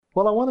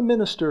Well, I want to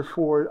minister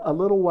for a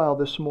little while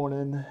this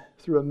morning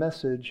through a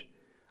message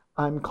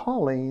I'm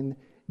calling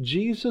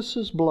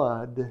Jesus'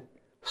 Blood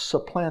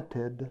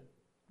Supplanted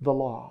the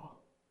Law.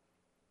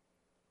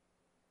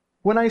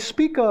 When I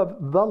speak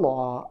of the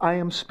law, I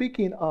am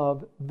speaking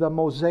of the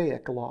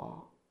Mosaic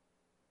Law,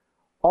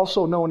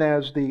 also known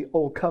as the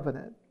Old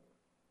Covenant.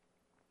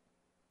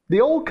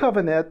 The Old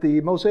Covenant, the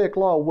Mosaic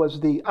Law, was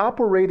the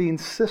operating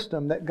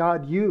system that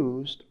God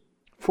used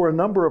for a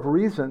number of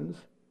reasons.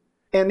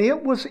 And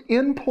it was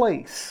in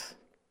place,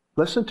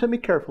 listen to me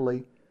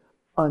carefully,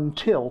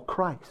 until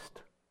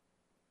Christ.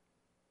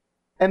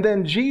 And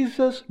then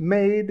Jesus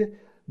made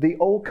the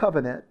Old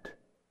Covenant,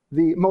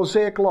 the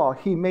Mosaic Law,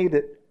 He made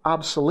it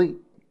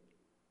obsolete.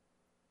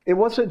 It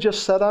wasn't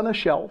just set on a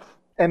shelf,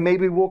 and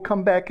maybe we'll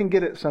come back and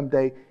get it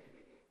someday.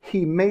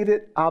 He made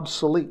it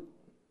obsolete.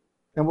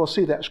 And we'll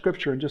see that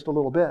scripture in just a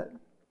little bit.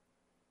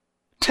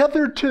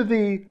 Tethered to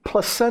the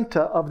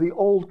placenta of the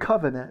Old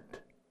Covenant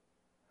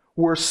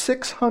were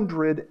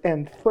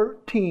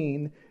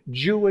 613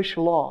 Jewish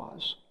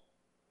laws.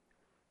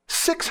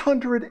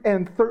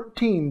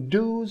 613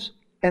 do's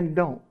and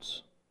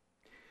don'ts.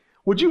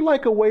 Would you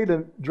like a way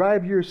to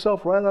drive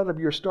yourself right out of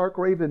your stark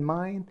raving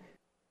mind?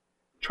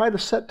 Try to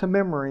set to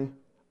memory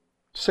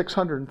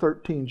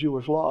 613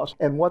 Jewish laws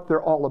and what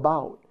they're all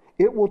about.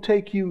 It will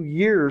take you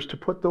years to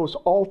put those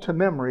all to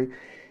memory.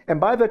 And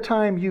by the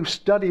time you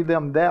study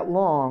them that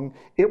long,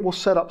 it will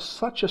set up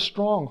such a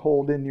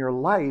stronghold in your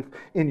life,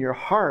 in your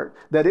heart,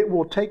 that it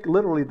will take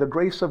literally the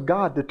grace of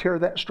God to tear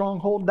that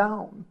stronghold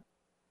down.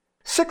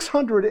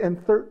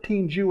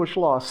 613 Jewish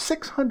laws,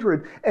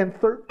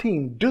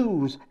 613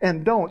 do's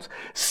and don'ts,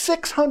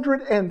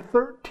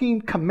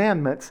 613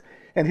 commandments.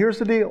 And here's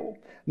the deal.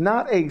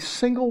 Not a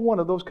single one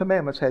of those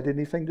commandments had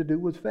anything to do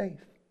with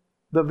faith.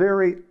 The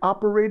very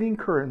operating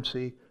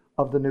currency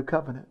of the New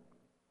Covenant.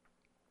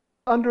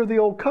 Under the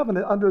Old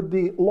Covenant, under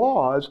the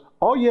laws,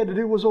 all you had to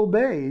do was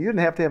obey. You didn't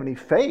have to have any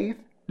faith,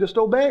 just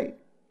obey.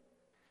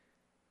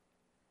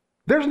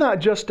 There's not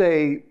just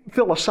a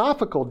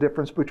philosophical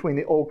difference between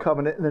the Old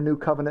Covenant and the New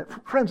Covenant.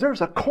 Friends,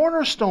 there's a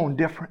cornerstone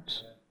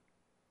difference.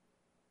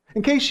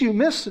 In case you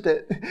missed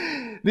it,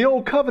 the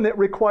Old Covenant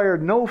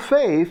required no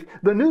faith.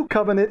 The New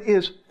Covenant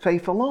is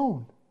faith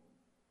alone.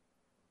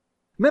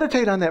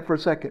 Meditate on that for a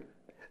second.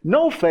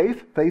 No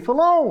faith, faith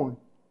alone.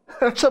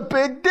 That's a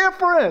big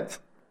difference.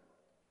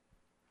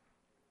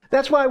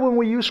 That's why when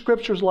we use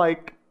scriptures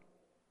like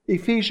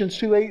Ephesians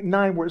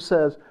 2:8-9, where it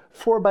says,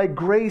 "For by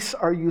grace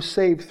are you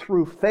saved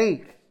through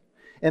faith,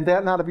 and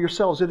that not of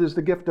yourselves, it is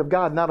the gift of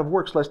God, not of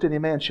works, lest any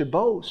man should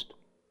boast."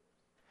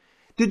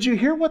 Did you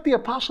hear what the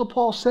Apostle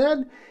Paul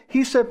said?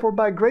 He said, "For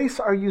by grace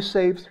are you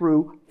saved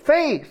through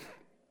faith,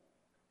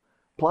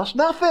 plus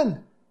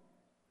nothing."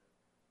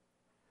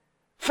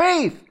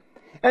 Faith.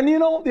 And you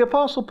know, the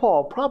Apostle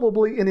Paul,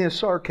 probably in his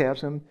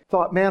sarcasm,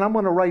 thought, man, I'm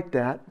going to write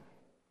that.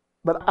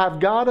 But I've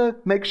got to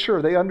make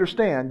sure they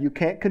understand you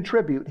can't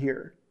contribute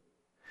here.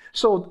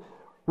 So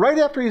right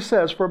after he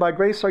says, "For by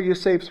grace are you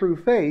saved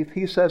through faith,"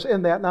 he says,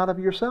 "and that not of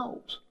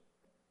yourselves."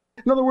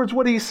 In other words,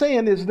 what he's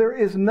saying is there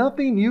is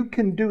nothing you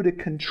can do to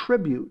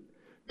contribute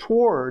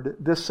toward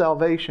this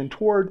salvation,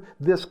 toward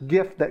this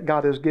gift that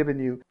God has given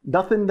you.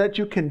 Nothing that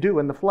you can do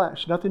in the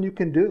flesh. Nothing you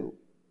can do.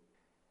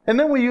 And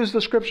then we use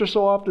the scripture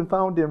so often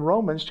found in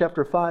Romans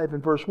chapter 5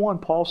 and verse 1.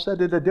 Paul said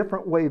it a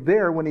different way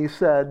there when he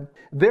said,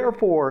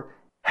 "Therefore,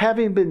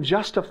 having been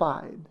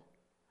justified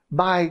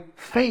by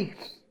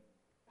faith,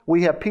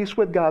 we have peace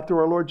with God through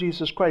our Lord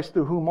Jesus Christ,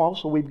 through whom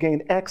also we've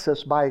gained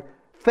access by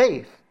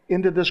faith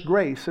into this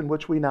grace in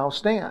which we now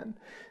stand."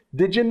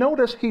 Did you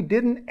notice he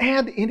didn't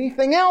add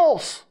anything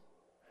else?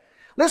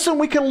 Listen,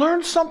 we can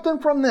learn something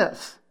from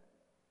this.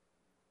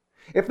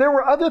 If there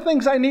were other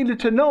things I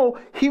needed to know,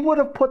 he would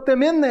have put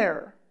them in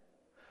there.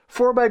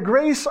 "For by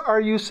grace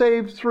are you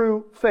saved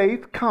through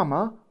faith,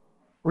 comma,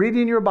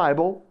 reading your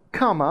Bible,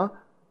 comma,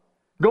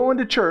 going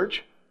to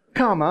church,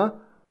 comma,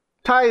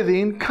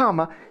 tithing,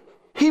 comma."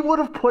 He would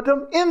have put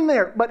them in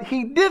there, but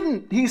he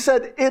didn't. He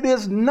said, it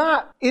is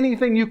not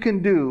anything you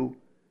can do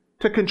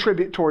to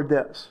contribute toward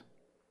this.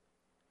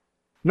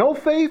 No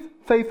faith,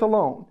 faith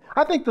alone.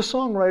 I think the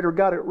songwriter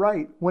got it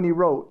right when he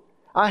wrote,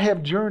 "I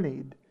have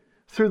journeyed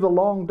through the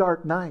long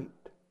dark night,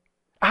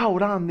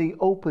 out on the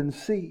open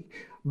sea,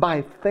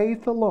 by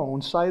faith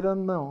alone, sight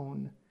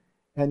unknown,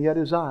 and yet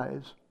his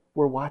eyes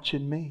were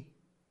watching me."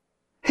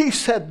 He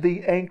said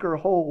the anchor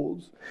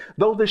holds.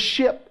 Though the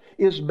ship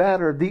is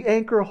battered, the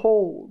anchor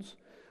holds.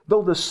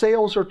 Though the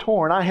sails are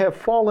torn, I have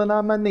fallen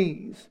on my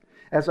knees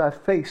as I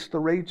face the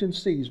raging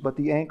seas, but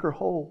the anchor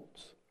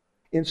holds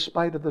in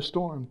spite of the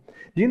storm.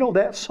 Do you know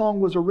that song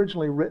was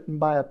originally written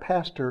by a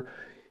pastor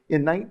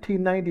in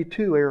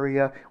 1992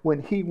 area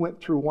when he went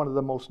through one of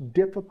the most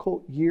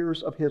difficult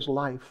years of his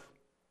life?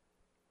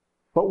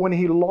 But when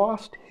he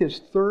lost his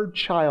third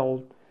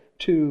child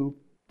to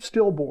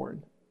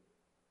stillborn,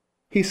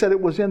 he said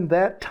it was in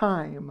that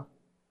time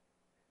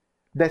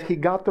that he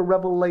got the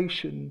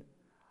revelation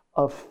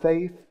of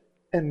faith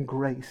and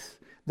grace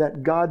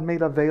that God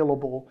made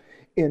available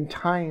in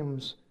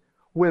times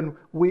when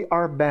we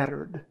are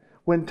battered,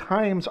 when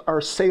times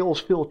our sails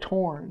feel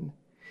torn.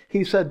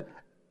 He said,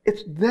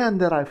 it's then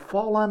that I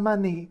fall on my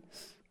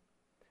knees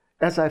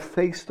as I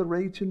face the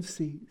raging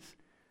seas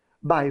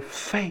by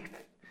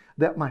faith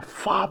that my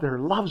Father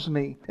loves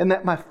me and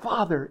that my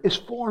Father is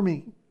for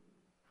me.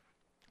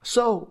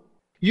 So,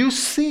 you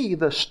see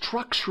the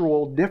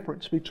structural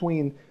difference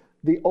between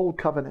the Old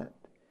Covenant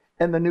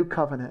and the New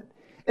Covenant.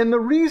 And the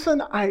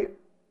reason I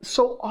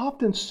so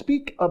often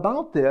speak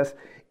about this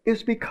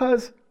is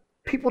because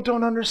people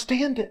don't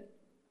understand it.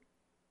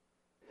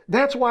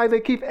 That's why they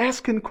keep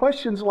asking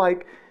questions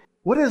like,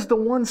 what is the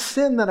one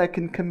sin that I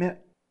can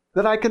commit,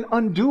 that I can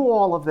undo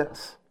all of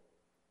this?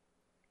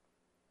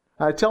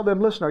 I tell them,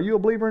 listen, are you a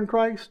believer in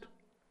Christ?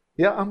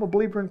 Yeah, I'm a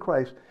believer in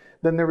Christ.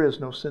 Then there is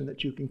no sin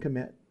that you can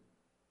commit.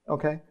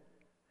 Okay?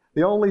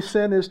 The only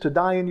sin is to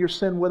die in your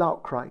sin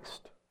without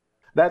Christ.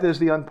 That is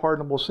the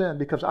unpardonable sin,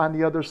 because on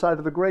the other side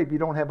of the grave, you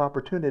don't have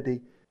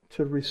opportunity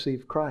to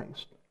receive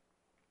Christ.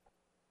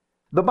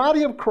 The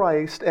body of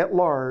Christ at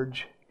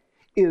large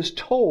is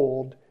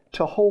told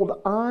to hold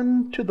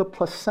on to the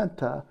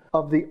placenta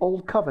of the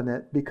Old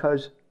Covenant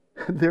because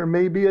there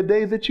may be a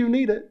day that you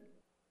need it.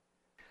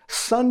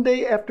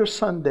 Sunday after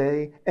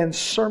Sunday and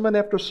sermon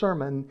after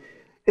sermon,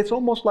 it's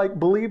almost like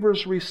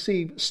believers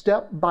receive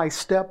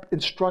step-by-step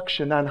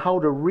instruction on how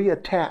to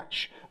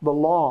reattach the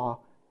law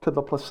to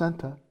the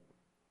placenta.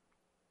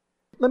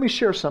 Let me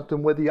share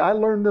something with you. I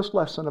learned this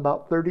lesson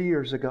about 30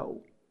 years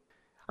ago.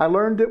 I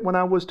learned it when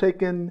I was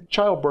taking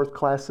childbirth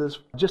classes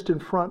just in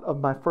front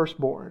of my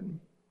firstborn.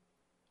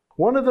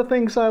 One of the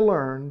things I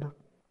learned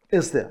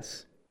is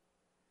this.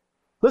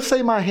 Let's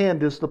say my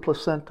hand is the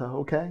placenta,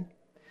 okay?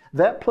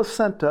 That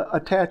placenta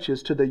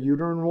attaches to the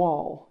uterine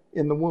wall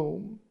in the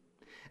womb.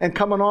 And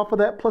coming off of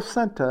that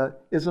placenta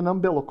is an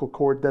umbilical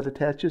cord that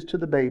attaches to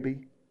the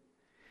baby.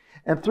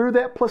 And through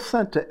that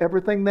placenta,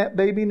 everything that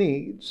baby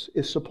needs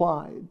is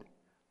supplied.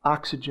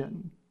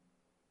 Oxygen,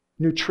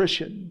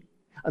 nutrition,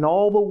 and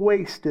all the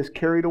waste is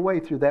carried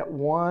away through that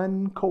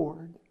one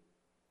cord.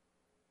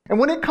 And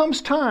when it comes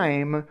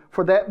time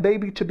for that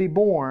baby to be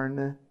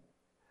born,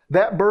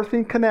 that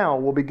birthing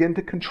canal will begin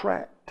to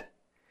contract.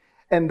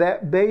 And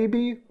that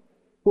baby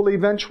will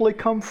eventually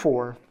come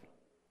forth,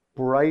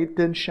 bright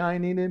and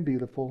shining and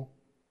beautiful.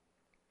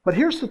 But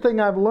here's the thing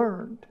I've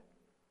learned,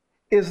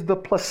 is the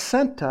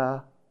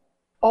placenta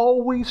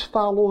always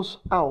follows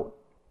out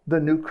the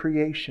new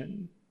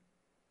creation.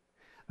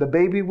 The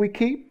baby we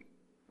keep,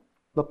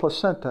 the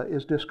placenta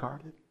is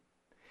discarded.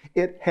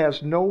 It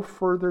has no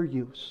further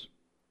use.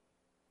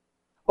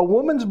 A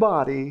woman's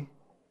body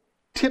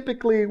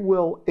typically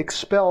will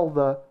expel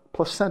the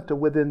placenta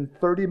within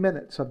 30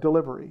 minutes of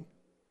delivery.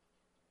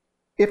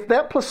 If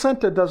that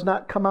placenta does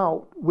not come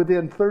out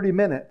within 30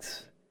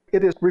 minutes,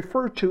 it is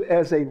referred to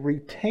as a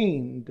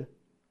retained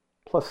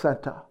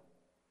placenta.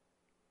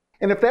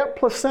 And if that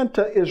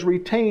placenta is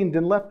retained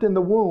and left in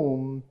the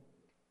womb,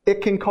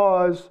 it can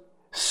cause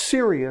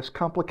serious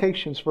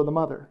complications for the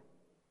mother,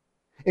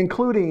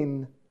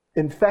 including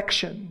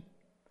infection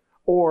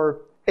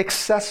or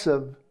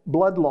excessive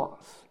blood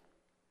loss.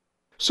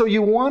 So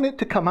you want it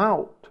to come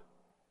out.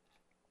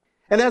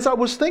 And as I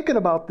was thinking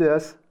about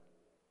this,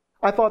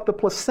 I thought the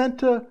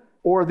placenta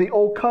or the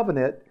Old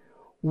Covenant,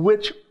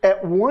 which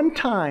at one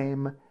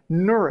time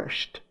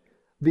nourished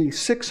the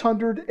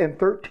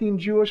 613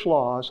 Jewish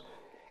laws,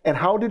 and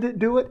how did it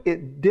do it?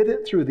 It did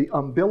it through the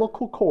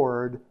umbilical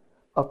cord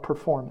of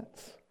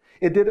performance.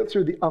 It did it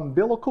through the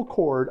umbilical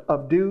cord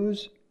of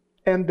do's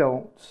and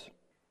don'ts.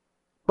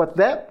 But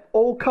that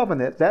Old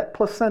Covenant, that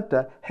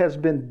placenta, has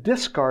been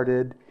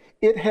discarded.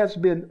 It has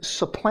been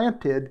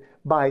supplanted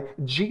by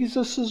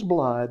Jesus'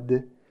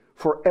 blood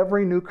for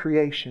every new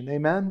creation.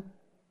 Amen?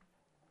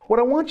 What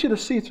I want you to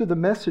see through the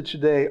message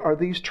today are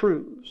these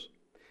truths.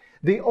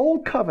 The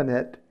Old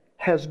Covenant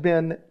has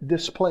been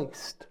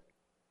displaced.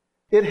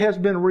 It has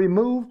been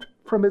removed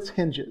from its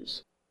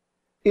hinges.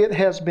 It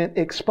has been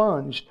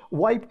expunged,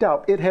 wiped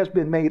out. It has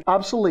been made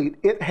obsolete.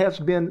 It has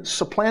been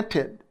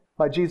supplanted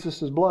by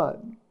Jesus'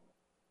 blood.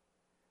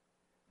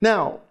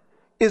 Now,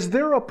 is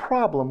there a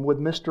problem with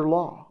Mr.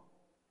 Law?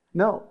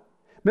 No.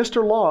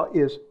 Mr. Law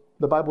is,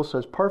 the Bible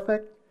says,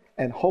 perfect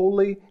and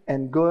holy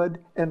and good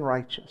and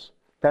righteous.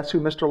 That's who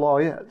Mr. Law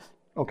is,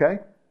 okay?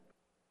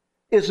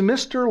 Is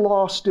Mr.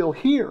 Law still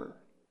here?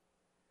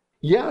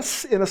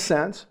 Yes, in a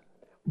sense,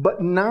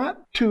 but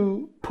not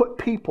to put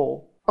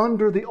people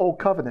under the Old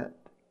Covenant.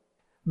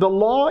 The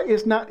law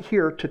is not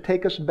here to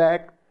take us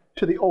back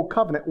to the Old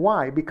Covenant.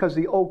 Why? Because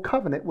the Old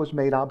Covenant was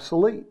made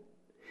obsolete.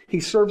 He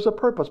serves a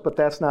purpose, but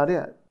that's not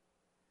it.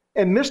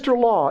 And Mr.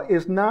 Law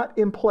is not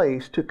in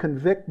place to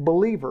convict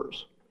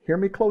believers. Hear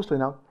me closely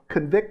now.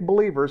 Convict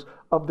believers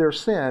of their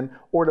sin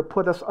or to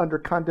put us under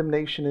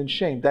condemnation and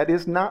shame. That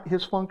is not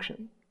his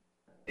function.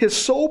 His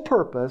sole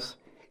purpose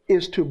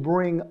is to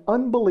bring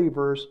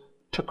unbelievers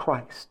to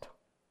Christ.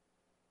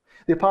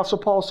 The Apostle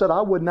Paul said,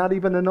 I would not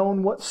even have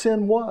known what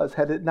sin was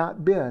had it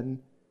not been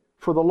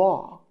for the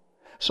law.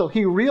 So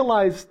he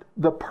realized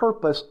the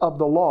purpose of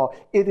the law.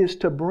 It is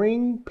to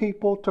bring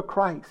people to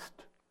Christ.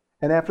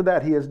 And after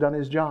that, he has done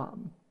his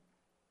job.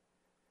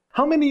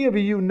 How many of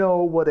you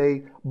know what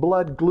a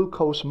blood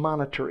glucose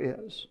monitor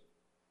is?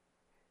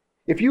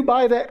 If you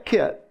buy that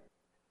kit,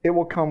 it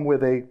will come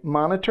with a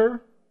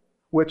monitor,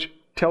 which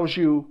tells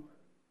you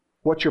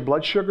what your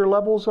blood sugar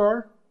levels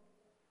are.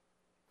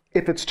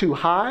 If it's too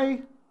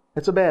high,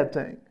 it's a bad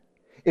thing.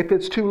 If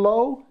it's too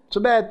low, it's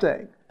a bad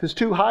thing. If it's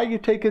too high, you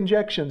take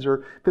injections,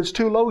 or if it's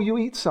too low, you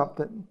eat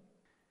something.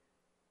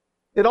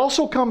 It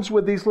also comes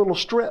with these little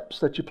strips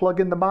that you plug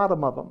in the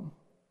bottom of them,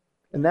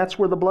 and that's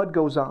where the blood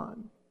goes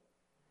on.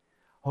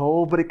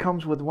 Oh, but it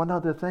comes with one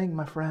other thing,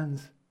 my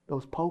friends,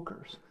 those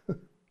pokers.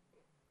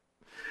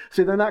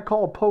 See, they're not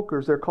called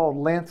pokers, they're called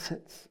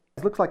lancets.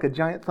 It looks like a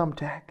giant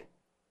thumbtack.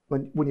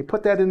 When you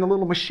put that in the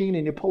little machine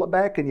and you pull it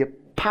back and you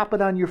pop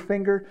it on your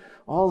finger,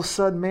 all of a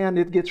sudden, man,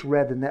 it gets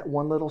red in that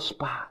one little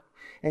spot.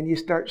 And you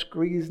start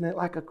squeezing it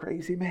like a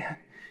crazy man,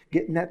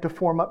 getting that to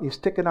form up. You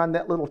stick it on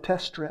that little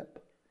test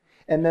strip.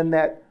 And then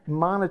that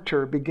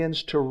monitor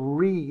begins to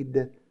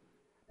read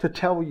to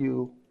tell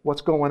you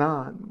what's going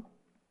on.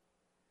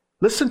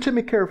 Listen to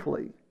me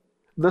carefully.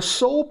 The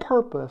sole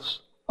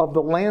purpose of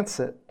the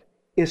lancet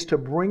is to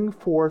bring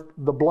forth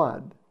the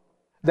blood.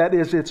 That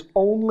is its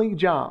only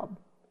job,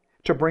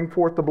 to bring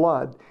forth the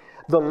blood.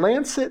 The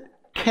lancet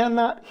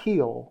cannot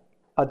heal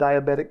a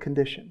diabetic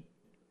condition.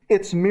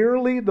 It's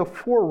merely the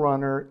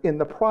forerunner in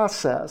the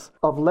process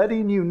of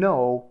letting you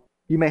know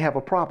you may have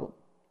a problem.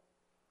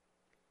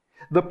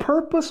 The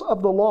purpose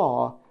of the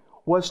law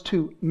was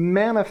to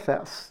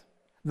manifest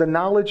the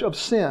knowledge of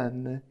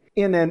sin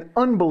in an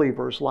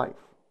unbeliever's life.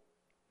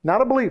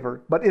 Not a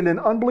believer, but in an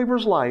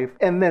unbeliever's life,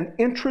 and then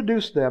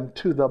introduce them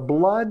to the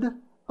blood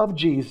of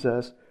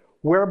Jesus,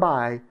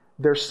 whereby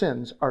their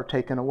sins are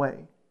taken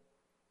away.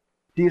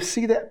 Do you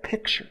see that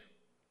picture?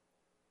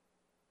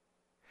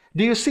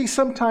 Do you see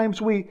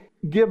sometimes we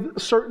give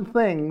certain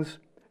things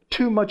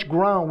too much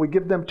ground, we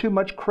give them too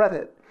much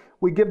credit,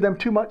 we give them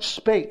too much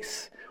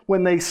space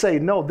when they say,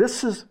 no,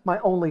 this is my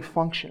only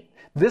function.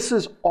 This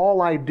is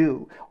all I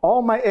do.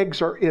 All my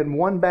eggs are in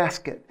one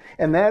basket.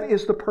 And that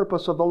is the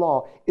purpose of the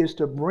law, is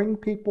to bring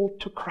people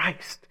to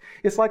Christ.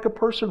 It's like a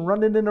person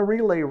running in a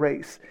relay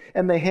race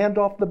and they hand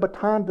off the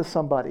baton to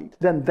somebody.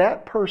 Then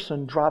that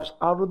person drops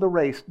out of the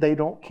race. They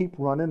don't keep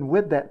running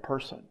with that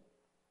person.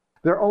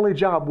 Their only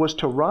job was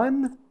to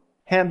run,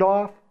 hand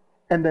off,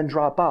 and then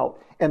drop out.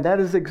 And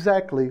that is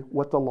exactly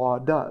what the law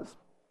does.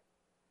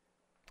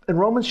 In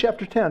Romans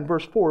chapter 10,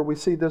 verse 4, we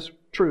see this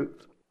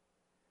truth.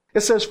 It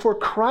says, "For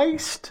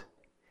Christ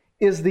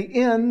is the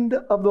end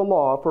of the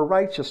law for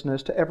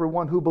righteousness to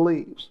everyone who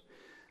believes."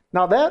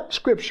 Now that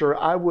scripture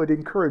I would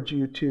encourage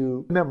you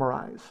to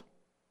memorize.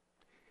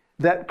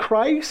 That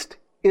Christ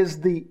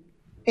is the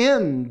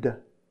end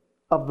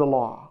of the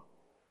law.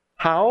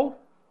 How?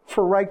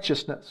 For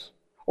righteousness,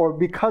 or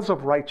because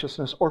of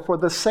righteousness, or for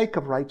the sake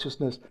of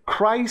righteousness.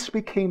 Christ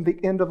became the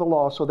end of the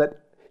law so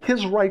that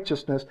His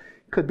righteousness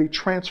could be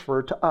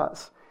transferred to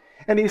us.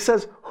 And He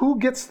says, who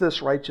gets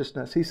this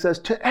righteousness? He says,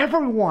 to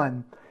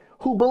everyone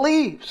who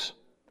believes.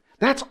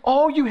 That's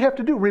all you have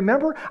to do.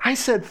 Remember, I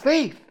said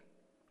faith.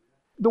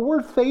 The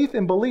word faith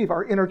and believe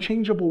are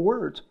interchangeable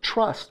words.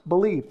 Trust,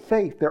 believe,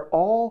 faith. They're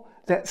all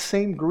that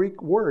same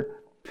Greek word,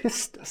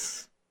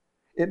 pistis.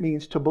 It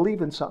means to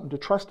believe in something, to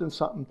trust in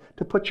something,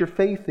 to put your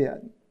faith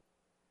in.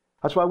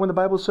 That's why when the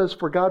Bible says,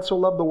 for God so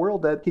loved the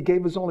world that He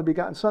gave His only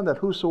begotten Son, that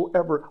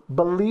whosoever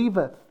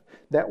believeth,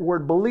 that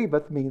word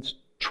believeth means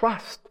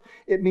trust.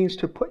 It means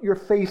to put your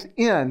faith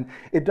in.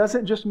 It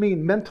doesn't just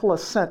mean mental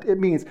assent. It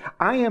means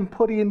I am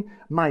putting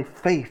my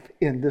faith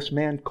in this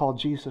man called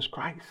Jesus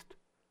Christ.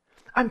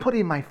 I'm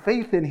putting my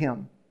faith in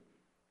Him.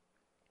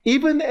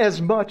 Even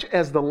as much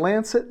as the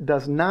lancet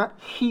does not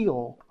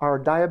heal our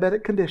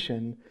diabetic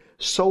condition,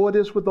 so it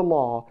is with the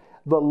law.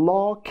 The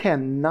law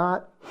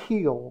cannot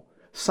heal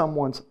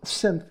someone's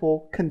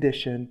sinful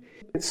condition.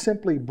 It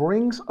simply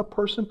brings a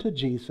person to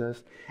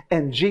Jesus,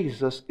 and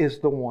Jesus is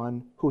the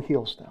one who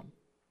heals them.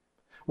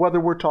 Whether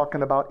we're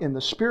talking about in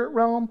the spirit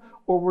realm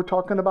or we're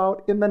talking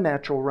about in the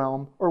natural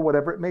realm or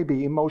whatever it may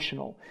be,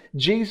 emotional.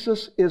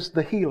 Jesus is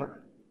the healer.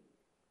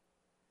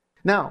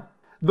 Now,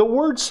 the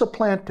word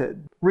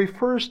supplanted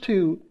refers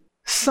to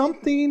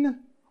something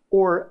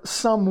or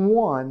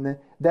someone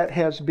that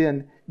has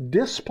been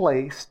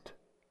displaced,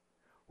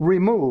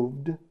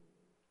 removed,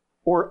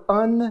 or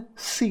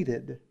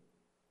unseated.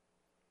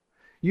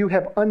 You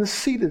have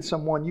unseated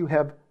someone, you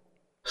have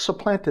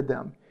supplanted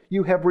them.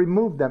 You have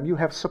removed them, you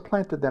have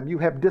supplanted them. You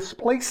have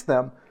displaced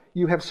them,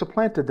 you have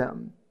supplanted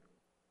them.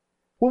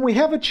 When we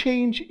have a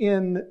change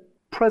in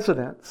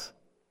presidents,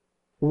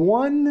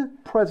 one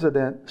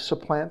president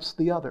supplants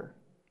the other.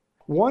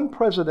 One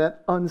president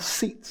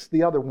unseats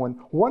the other one.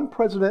 One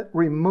president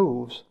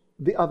removes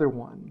the other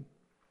one.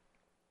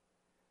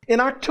 In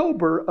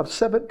October of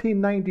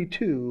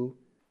 1792,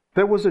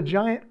 there was a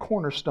giant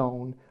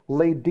cornerstone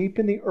laid deep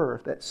in the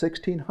earth at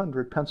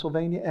 1600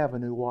 Pennsylvania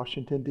Avenue,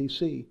 Washington,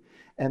 D.C.,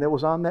 and it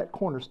was on that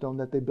cornerstone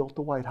that they built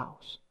the White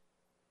House.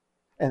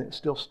 And it's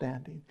still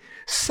standing.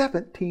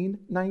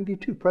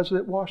 1792.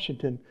 President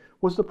Washington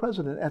was the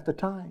president at the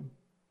time.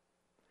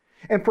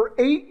 And for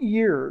 8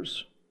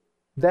 years,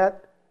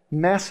 that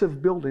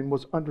massive building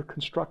was under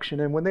construction,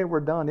 and when they were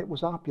done, it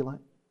was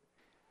opulent.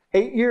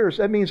 8 years,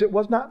 that means it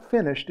was not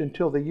finished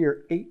until the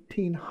year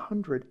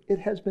 1800. It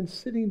has been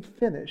sitting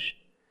finished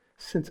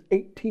since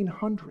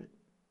 1800.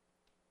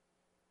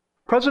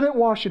 President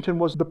Washington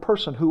was the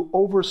person who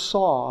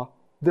oversaw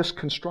this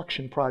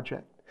construction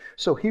project.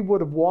 So he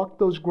would have walked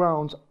those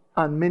grounds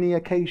on many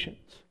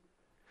occasions.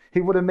 He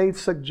would have made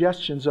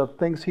suggestions of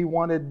things he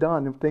wanted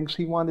done and things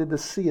he wanted to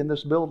see in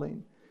this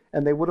building,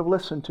 and they would have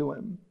listened to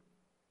him.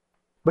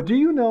 But do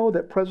you know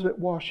that President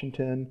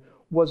Washington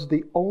was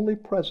the only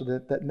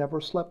president that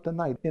never slept a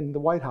night in the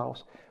White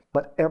House,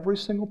 but every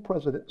single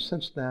president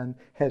since then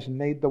has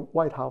made the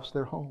White House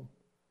their home?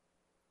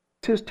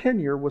 His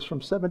tenure was from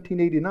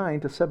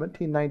 1789 to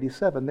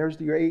 1797.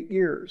 There's your 8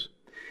 years.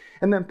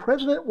 And then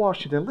President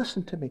Washington,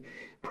 listen to me,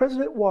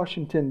 President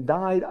Washington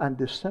died on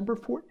December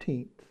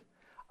 14th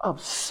of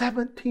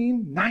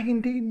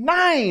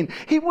 1799.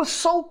 He was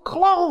so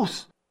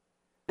close.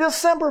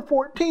 December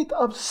 14th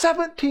of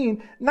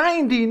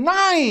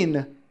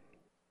 1799.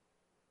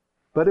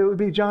 But it would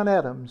be John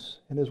Adams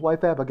and his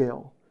wife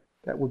Abigail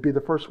that would be the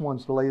first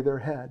ones to lay their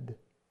head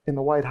in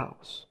the White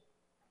House.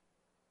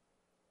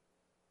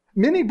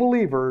 Many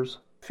believers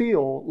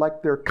feel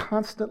like they're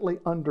constantly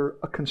under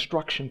a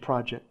construction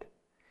project,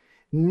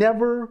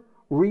 never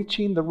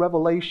reaching the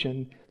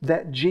revelation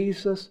that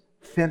Jesus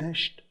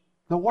finished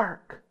the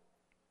work.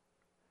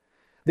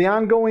 The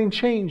ongoing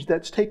change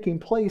that's taking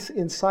place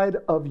inside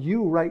of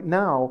you right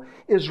now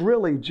is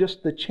really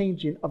just the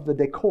changing of the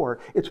decor.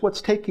 It's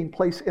what's taking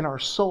place in our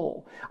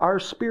soul. Our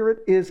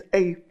spirit is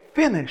a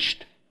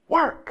finished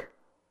work.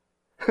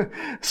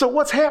 So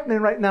what's happening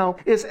right now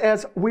is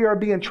as we are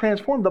being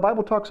transformed, the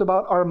Bible talks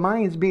about our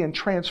minds being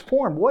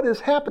transformed. What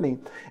is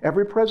happening?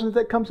 Every president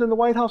that comes in the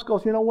White House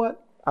goes, you know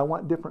what? I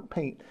want different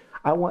paint.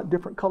 I want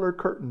different colored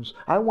curtains.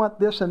 I want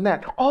this and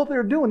that. All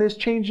they're doing is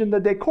changing the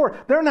decor.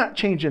 They're not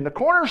changing the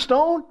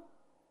cornerstone.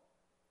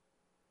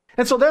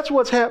 And so that's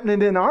what's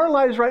happening in our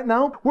lives right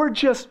now. We're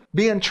just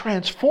being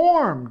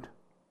transformed.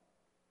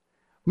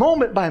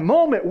 Moment by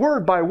moment,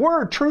 word by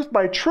word, truth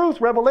by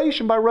truth,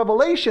 revelation by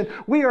revelation,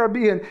 we are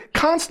being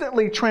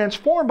constantly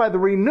transformed by the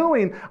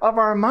renewing of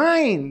our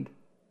mind.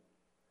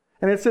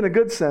 And it's in a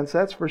good sense,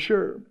 that's for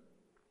sure.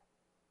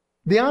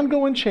 The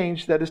ongoing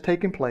change that is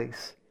taking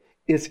place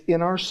is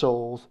in our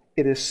souls.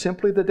 It is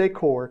simply the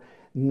decor,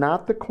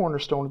 not the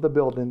cornerstone of the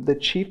building. The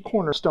chief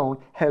cornerstone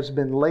has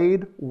been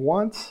laid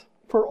once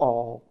for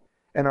all,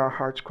 and our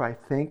hearts cry,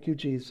 thank you,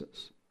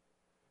 Jesus.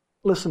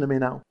 Listen to me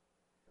now.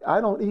 I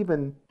don't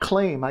even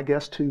claim, I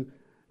guess, to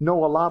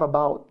know a lot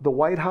about the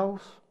White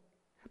House.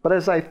 But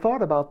as I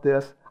thought about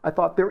this, I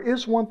thought there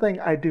is one thing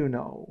I do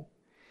know.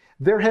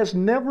 There has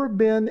never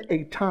been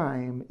a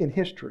time in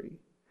history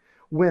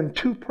when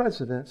two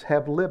presidents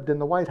have lived in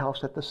the White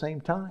House at the same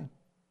time.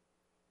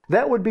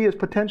 That would be as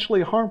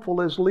potentially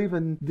harmful as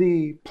leaving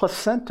the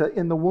placenta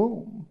in the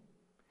womb.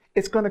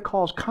 It's going to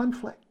cause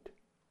conflict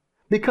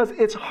because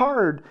it's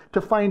hard to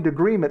find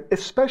agreement,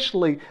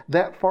 especially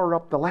that far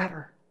up the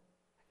ladder.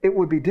 It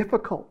would be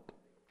difficult.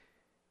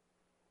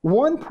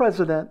 One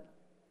president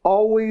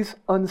always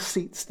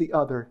unseats the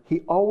other.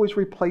 He always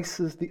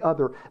replaces the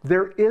other.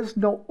 There is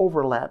no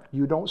overlap.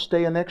 You don't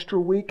stay an extra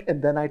week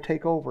and then I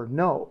take over.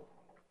 No.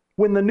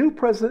 When the new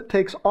president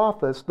takes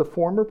office, the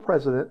former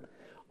president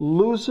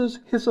loses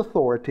his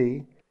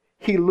authority.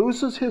 He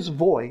loses his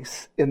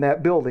voice in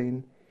that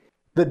building.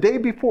 The day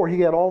before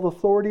he had all the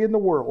authority in the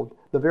world.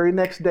 The very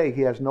next day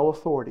he has no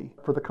authority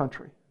for the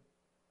country.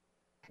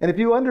 And if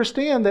you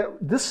understand that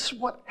this is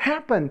what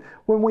happened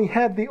when we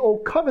had the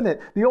Old Covenant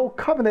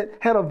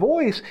had a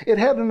voice, it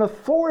had an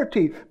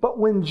authority. But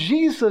when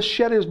Jesus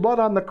shed his blood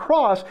on the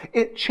cross,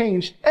 it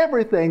changed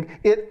everything.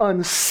 It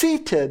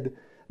unseated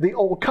the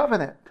Old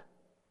Covenant.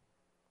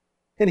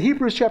 In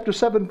Hebrews chapter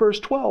 7, verse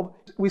 12,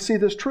 we see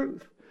this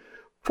truth.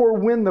 For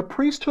when the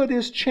priesthood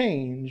is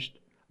changed,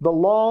 the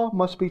law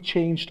must be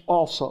changed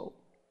also.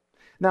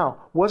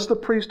 Now, was the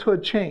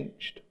priesthood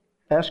changed?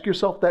 Ask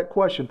yourself that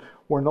question.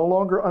 We're no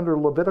longer under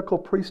Levitical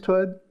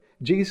priesthood.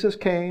 Jesus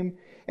came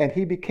and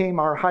he became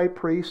our high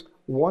priest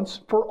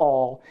once for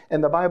all.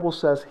 And the Bible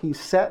says he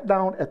sat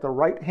down at the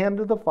right hand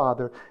of the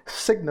Father,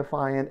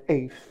 signifying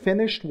a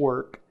finished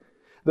work.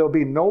 There'll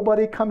be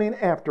nobody coming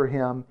after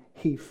him.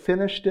 He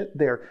finished it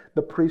there.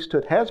 The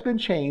priesthood has been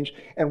changed,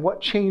 and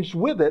what changed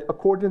with it,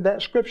 according to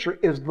that scripture,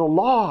 is the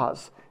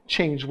laws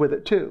changed with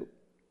it too.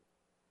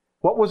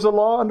 What was the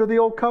law under the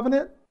Old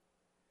Covenant?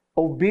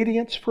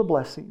 Obedience for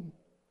blessing,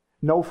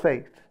 no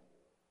faith.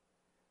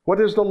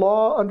 What is the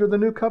law under the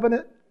New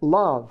Covenant?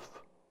 Love,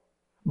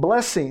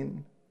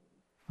 blessing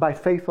by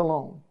faith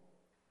alone,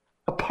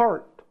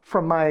 apart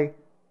from my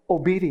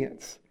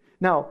obedience.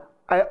 Now,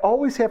 I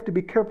always have to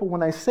be careful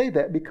when I say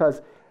that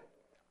because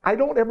I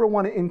don't ever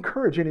want to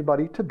encourage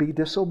anybody to be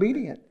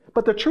disobedient.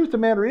 But the truth of the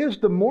matter is,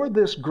 the more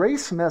this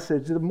grace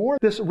message, the more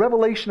this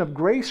revelation of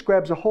grace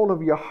grabs a hold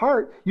of your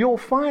heart, you'll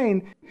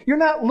find you're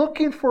not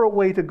looking for a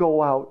way to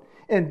go out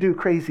and do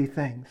crazy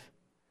things.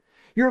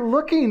 You're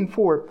looking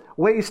for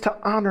ways to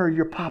honor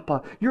your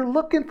papa. You're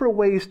looking for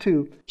ways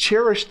to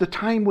cherish the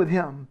time with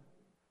him.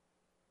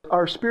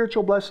 Our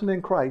spiritual blessing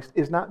in Christ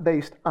is not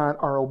based on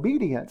our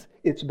obedience.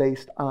 It's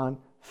based on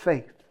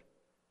faith.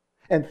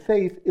 And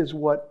faith is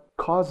what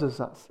causes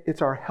us.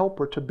 It's our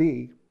helper to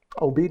be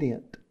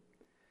obedient.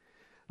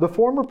 The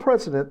former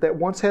president that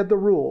once had the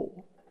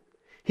rule,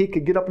 he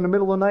could get up in the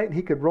middle of the night and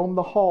he could roam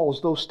the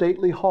halls, those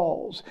stately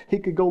halls. He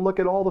could go look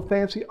at all the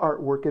fancy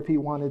artwork if he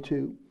wanted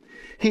to.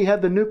 He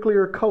had the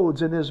nuclear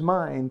codes in his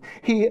mind.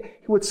 He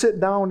would sit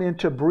down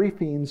into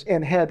briefings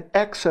and had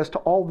access to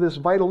all this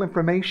vital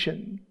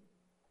information.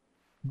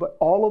 But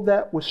all of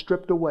that was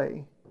stripped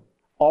away.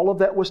 All of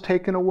that was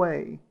taken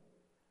away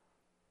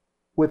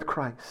with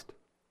Christ.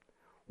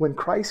 When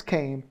Christ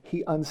came,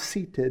 he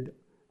unseated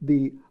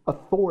the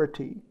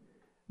authority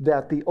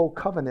that the old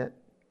covenant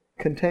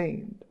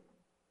contained.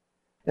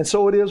 And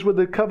so it is with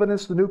the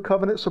covenants. The new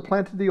covenant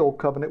supplanted the old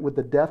covenant with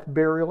the death,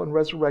 burial, and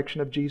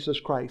resurrection of Jesus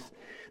Christ.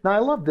 Now I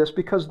love this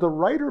because the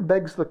writer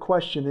begs the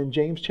question in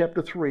James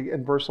chapter 3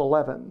 and verse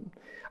 11.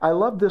 I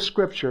love this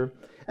scripture,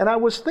 and I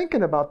was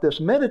thinking about this,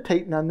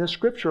 meditating on this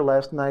scripture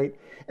last night,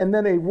 and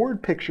then a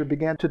word picture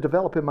began to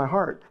develop in my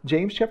heart.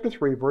 James chapter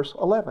 3 verse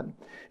 11.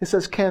 It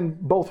says, "Can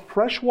both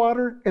fresh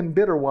water and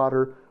bitter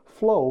water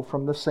flow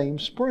from the same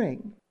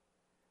spring?"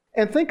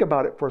 And think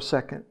about it for a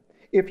second.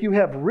 If you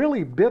have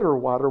really bitter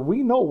water,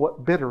 we know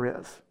what bitter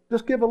is.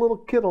 Just give a little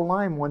kid a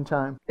lime one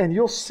time, and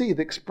you'll see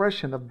the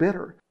expression of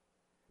bitter.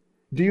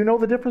 Do you know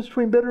the difference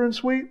between bitter and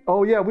sweet?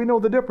 Oh yeah, we know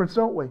the difference,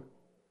 don't we?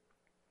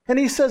 And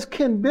he says,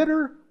 can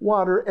bitter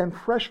water and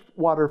fresh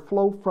water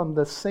flow from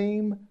the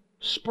same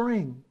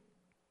spring?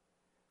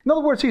 In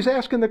other words, he's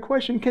asking the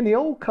question, can the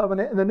old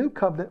covenant and the new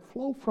covenant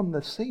flow from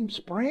the same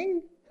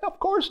spring? Of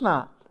course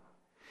not.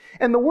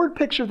 And the word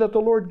picture that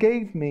the Lord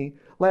gave me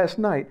last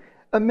night,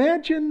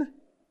 imagine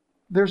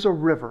there's a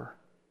river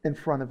in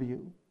front of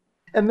you,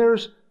 and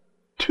there's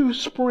two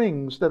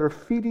springs that are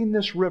feeding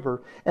this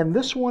river, and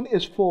this one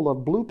is full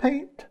of blue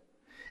paint,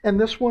 and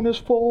this one is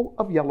full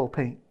of yellow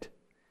paint.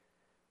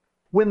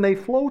 When they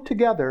flow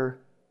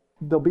together,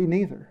 they'll be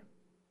neither.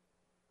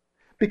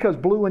 Because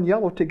blue and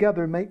yellow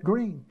together make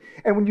green.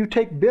 And when you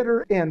take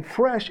bitter and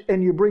fresh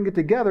and you bring it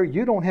together,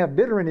 you don't have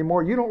bitter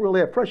anymore. You don't really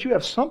have fresh. You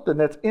have something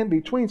that's in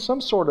between, some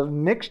sort of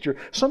mixture,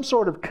 some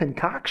sort of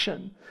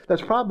concoction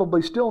that's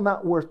probably still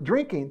not worth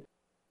drinking.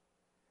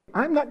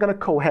 I'm not going to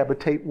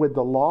cohabitate with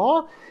the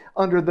law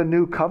under the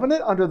new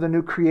covenant, under the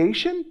new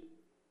creation.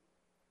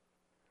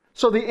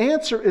 So the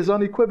answer is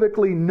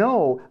unequivocally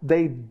no.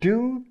 They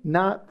do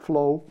not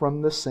flow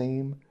from the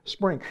same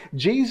spring.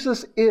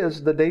 Jesus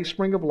is the day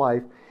spring of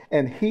life,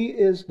 and He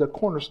is the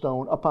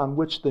cornerstone upon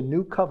which the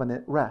new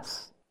covenant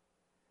rests.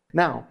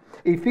 Now,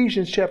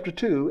 Ephesians chapter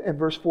 2 and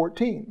verse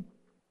 14.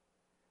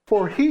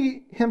 For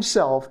He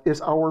Himself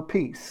is our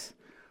peace,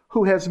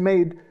 who has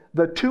made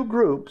the two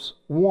groups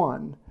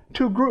one.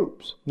 Two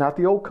groups, not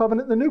the old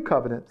covenant and the new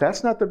covenant.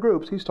 That's not the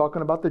groups. He's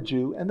talking about the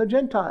Jew and the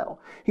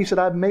Gentile. He said,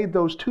 I've made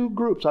those two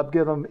groups. I've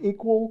given them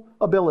equal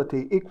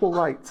ability, equal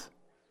rights.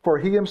 For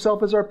He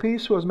Himself is our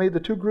peace, who has made the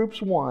two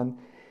groups one.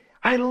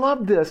 I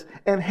love this,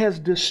 and has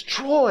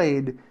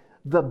destroyed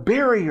the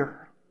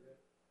barrier,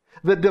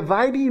 the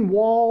dividing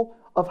wall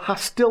of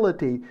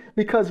hostility.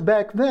 Because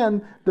back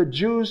then, the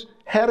Jews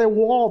had a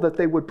wall that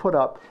they would put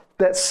up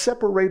that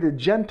separated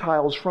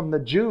Gentiles from the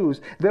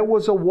Jews. There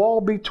was a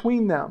wall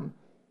between them.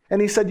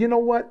 And He said, you know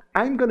what?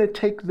 I'm going to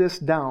take this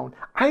down.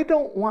 I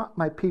don't want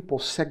my people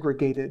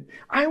segregated.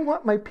 I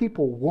want my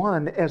people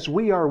one as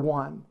we are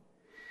one.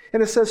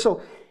 And it says,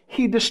 so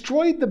He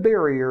destroyed the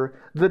barrier,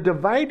 the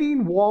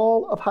dividing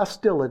wall of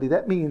hostility.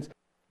 That means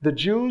the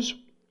Jews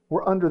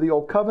were under the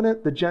old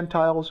covenant. The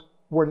Gentiles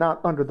were not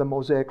under the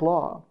Mosaic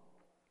law.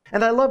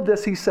 And I love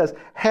this. He says,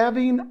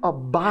 having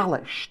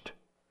abolished.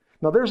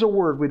 Now there's a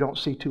word we don't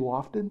see too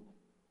often.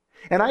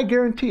 And I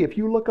guarantee if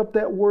you look up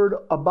that word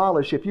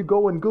abolish, if you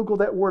go and Google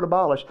that word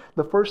abolish,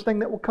 the first thing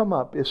that will come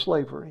up is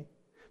slavery.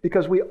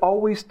 Because we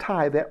always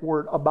tie that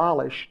word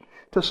abolish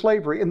to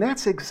slavery. And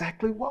that's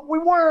exactly what we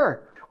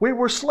were. We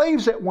were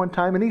slaves at one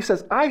time. And He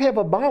says, I have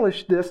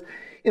abolished this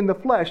in the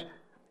flesh.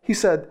 He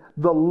said,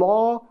 the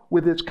law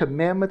with its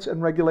commandments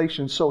and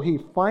regulations. So He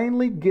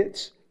finally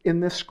gets in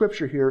this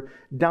scripture here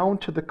down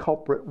to the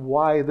culprit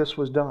why this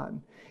was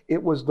done.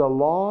 It was the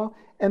law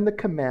and the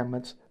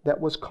commandments that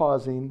was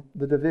causing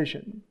the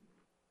division.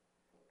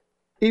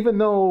 Even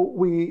though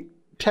we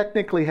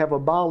technically have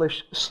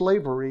abolished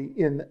slavery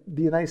in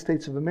the United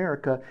States of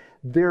America,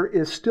 there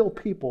is still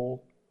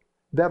people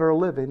that are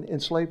living in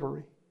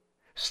slavery.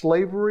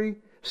 Slavery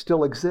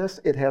still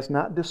exists. It has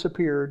not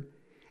disappeared,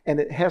 and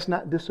it has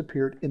not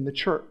disappeared in the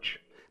church.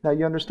 Now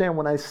you understand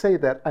when I say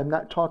that, I'm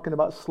not talking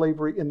about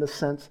slavery in the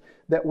sense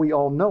that we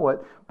all know it,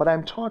 but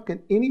I'm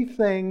talking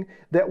anything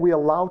that we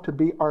allow to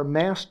be our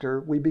master,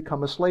 we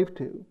become a slave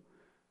to.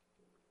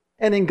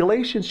 And in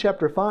Galatians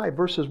chapter 5,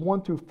 verses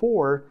 1 through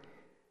 4,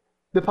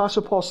 the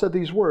Apostle Paul said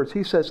these words.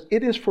 He says,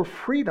 it is for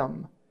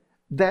freedom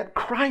that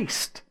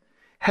Christ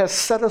has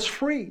set us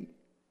free.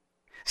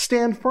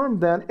 Stand firm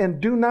then, and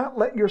do not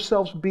let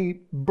yourselves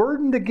be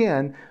burdened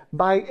again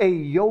by a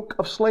yoke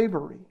of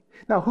slavery.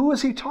 Now, who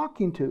is he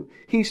talking to?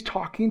 He's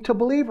talking to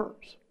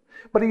believers.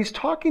 But he's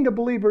talking to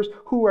believers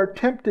who are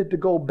tempted to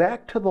go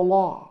back to the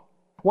law.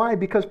 Why?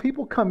 Because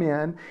people come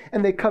in,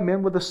 and they come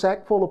in with a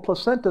sack full of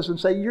placentas and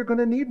say, you're going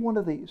to need one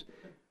of these.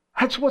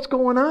 That's what's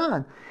going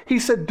on. He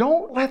said,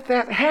 don't let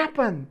that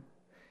happen.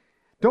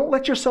 Don't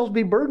let yourselves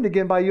be burdened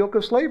again by a yoke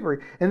of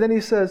slavery. And then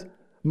he says,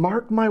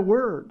 mark my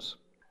words.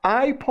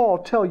 I, Paul,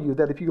 tell you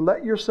that if you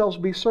let yourselves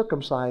be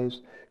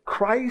circumcised,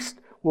 Christ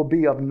will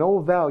be of no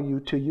value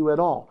to you at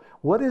all.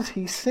 What is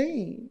he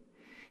saying?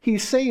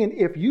 He's saying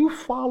if you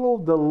follow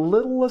the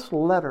littlest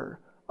letter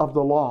of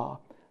the law,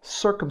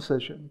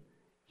 circumcision,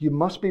 you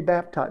must be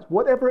baptized,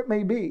 whatever it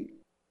may be.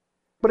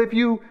 But if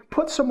you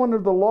put someone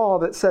under the law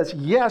that says,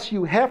 yes,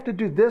 you have to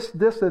do this,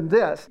 this, and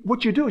this,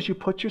 what you do is you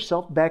put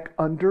yourself back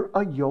under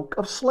a yoke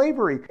of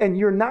slavery. And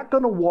you're not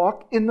going to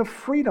walk in the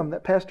freedom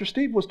that Pastor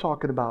Steve was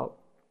talking about.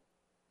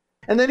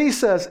 And then he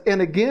says, and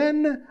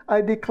again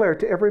I declare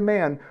to every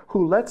man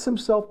who lets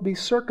himself be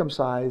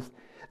circumcised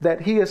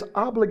that he is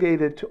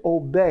obligated to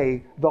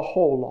obey the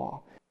whole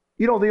law.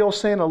 You know the old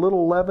saying, a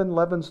little leaven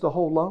leavens the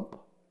whole lump?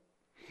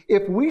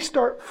 If we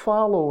start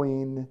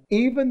following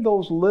even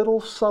those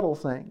little subtle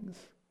things,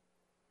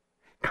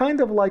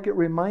 kind of like it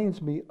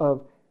reminds me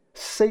of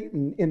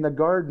Satan in the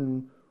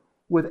garden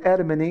with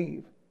Adam and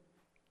Eve.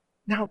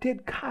 Now,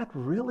 did God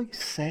really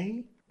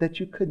say that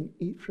you couldn't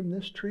eat from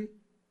this tree?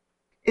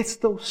 It's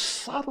those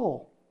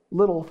subtle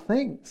little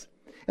things.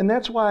 And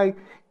that's why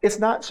it's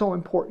not so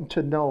important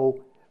to know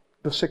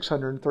the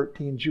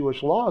 613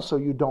 Jewish laws so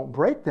you don't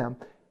break them,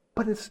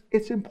 but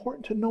it's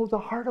important to know the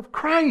heart of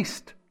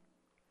Christ.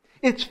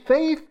 It's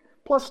faith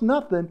plus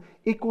nothing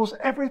equals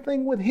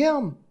everything with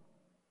Him.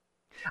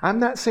 I'm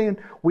not saying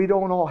we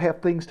don't all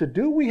have things to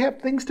do. We have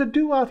things to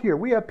do out here.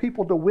 We have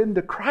people to win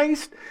to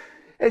Christ.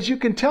 As you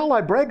can tell,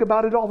 I brag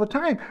about it all the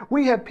time.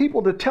 We have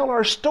people to tell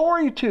our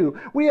story to.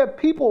 We have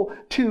people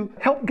to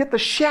help get the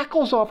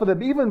shackles off of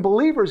them, even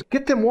believers,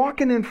 get them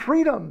walking in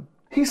freedom.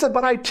 He said,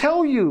 but I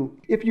tell you,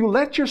 if you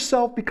let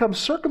yourself become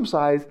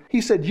circumcised,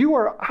 he said, you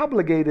are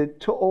obligated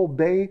to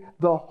obey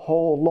the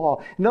whole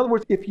law. In other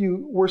words, if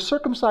you were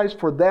circumcised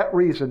for that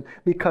reason,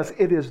 because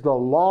it is the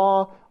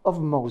law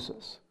of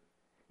Moses,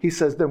 he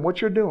says, then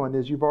what you're doing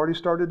is you've already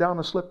started down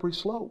a slippery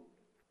slope.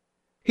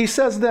 He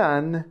says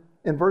then,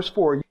 in verse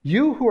 4,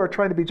 you who are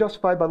trying to be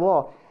justified by the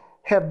law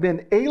have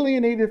been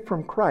alienated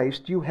from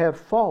Christ. You have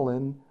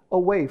fallen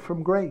away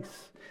from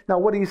grace. Now,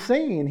 what he's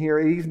saying here,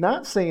 he's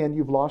not saying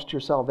you've lost your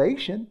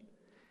salvation.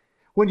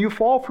 When you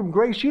fall from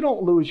grace, you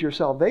don't lose your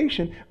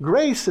salvation.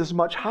 Grace is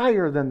much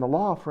higher than the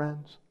law,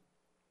 friends.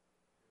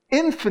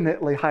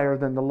 Infinitely higher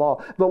than the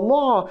law. The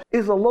law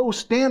is a low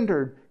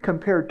standard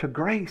compared to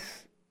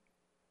grace.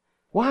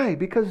 Why?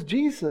 Because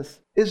Jesus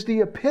is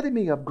the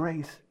epitome of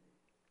grace.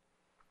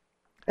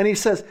 And he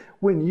says,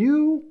 when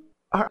you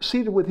are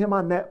seated with Him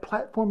on that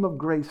platform of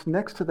grace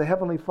next to the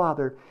Heavenly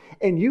Father,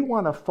 and you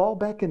want to fall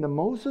back into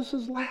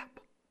Moses' lap,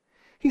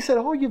 he said,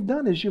 all you've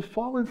done is you've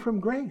fallen from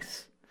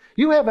grace.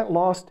 You haven't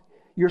lost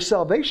your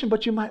salvation,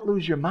 but you might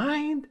lose your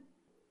mind.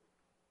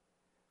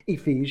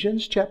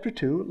 Ephesians chapter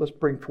 2, let's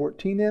bring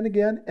 14 in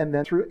again, and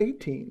then through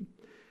 18.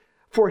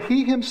 For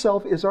He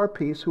Himself is our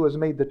peace, who has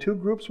made the two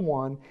groups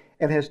one,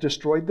 and has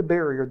destroyed the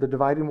barrier, the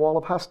dividing wall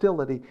of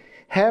hostility,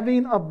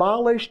 having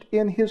abolished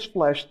in His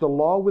flesh the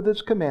law with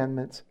its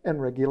commandments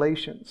and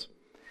regulations.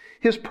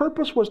 His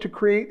purpose was to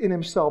create in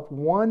Himself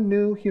one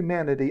new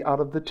humanity out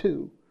of the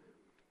two,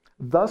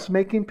 thus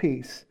making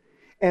peace,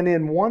 and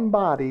in one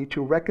body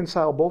to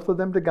reconcile both of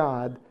them to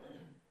God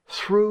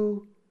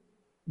through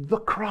the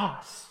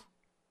cross,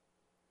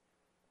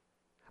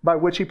 by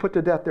which He put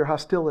to death their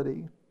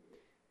hostility.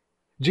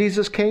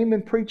 Jesus came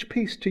and preached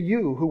peace to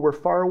you who were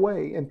far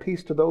away and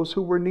peace to those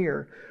who were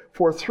near.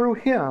 For through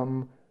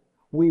Him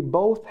we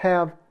both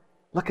have,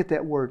 look at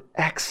that word,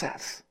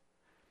 access.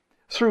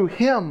 Through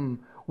Him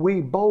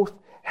we both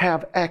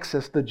have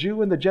access. The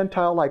Jew and the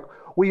Gentile alike.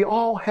 We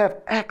all have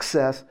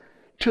access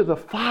to the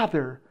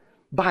Father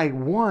by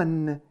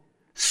one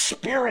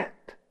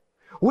Spirit.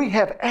 We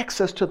have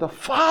access to the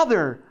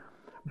Father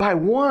by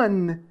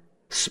one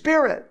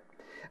Spirit.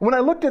 When I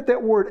looked at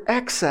that word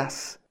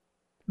access,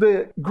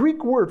 the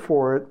Greek word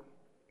for it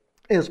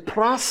is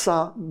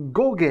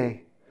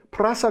prasagoge.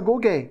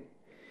 Prasagoge.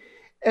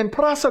 And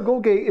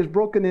prasagoge is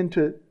broken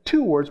into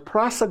two words,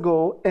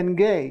 prasago and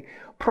ge.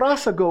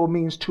 Prasago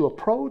means to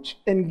approach,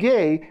 and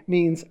ge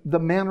means the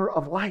manner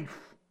of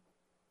life.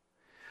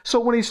 So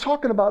when he's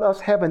talking about us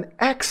having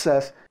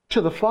access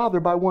to the Father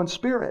by one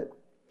Spirit,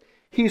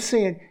 he's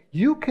saying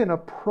you can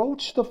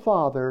approach the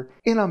Father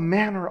in a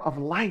manner of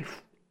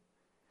life.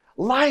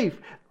 Life,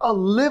 a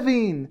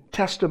living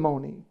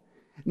testimony.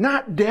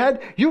 Not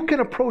dead. You can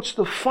approach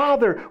the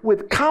Father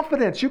with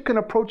confidence. You can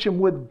approach Him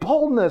with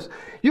boldness.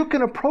 You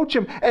can approach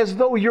Him as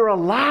though you're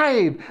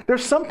alive.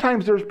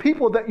 Sometimes there's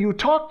people that you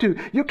talk to,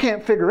 you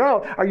can't figure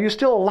out, are you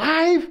still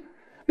alive?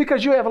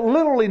 because you have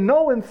literally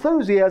no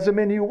enthusiasm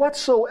in you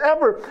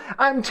whatsoever.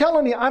 I'm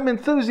telling you, I'm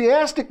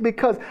enthusiastic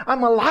because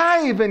I'm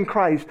alive in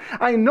Christ.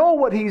 I know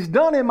what He's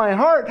done in my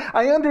heart.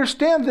 I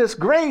understand this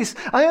grace.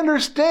 I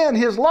understand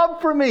His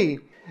love for me.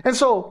 And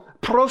so,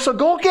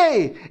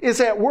 prosagoge is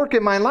at work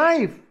in my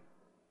life.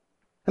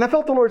 And I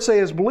felt the Lord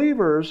say, as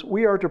believers,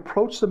 we are to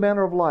approach the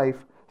manner of life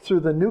through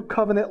the new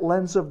covenant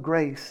lens of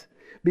grace,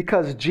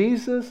 because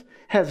Jesus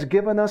has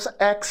given us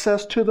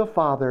access to the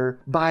Father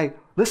by,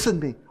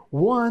 listen to me,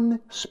 one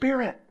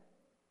Spirit.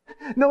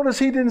 Notice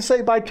He didn't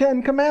say by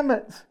 10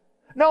 commandments.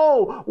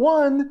 No,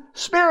 one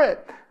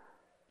Spirit.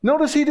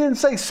 Notice He didn't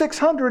say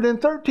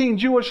 613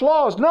 Jewish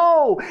laws.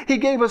 No, He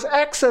gave us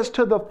access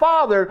to the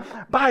Father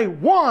by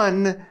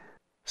one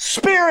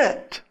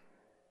Spirit.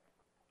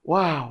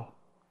 Wow.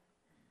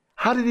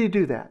 How did He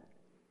do that?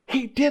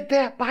 He did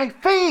that by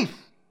faith.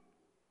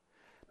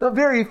 The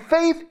very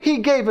faith He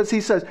gave us,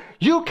 He says,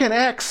 you can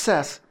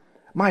access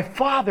my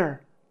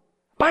Father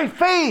by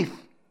faith.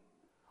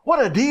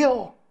 What a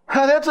deal.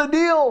 That's a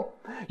deal.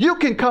 You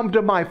can come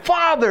to my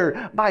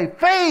Father by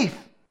faith.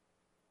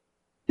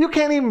 You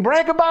can't even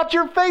brag about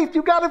your faith.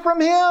 You got it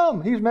from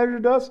Him. He's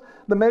measured us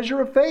the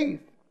measure of faith.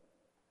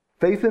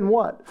 Faith in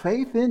what?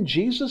 Faith in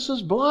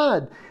Jesus'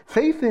 blood.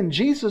 Faith in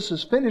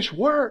Jesus' finished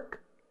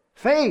work.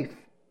 Faith.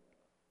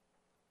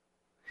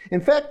 In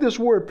fact, this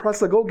word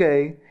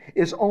prosagoge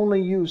is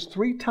only used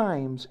 3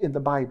 times in the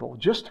Bible.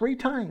 Just 3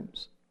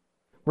 times.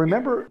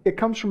 Remember, it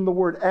comes from the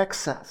word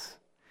access.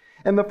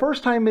 And the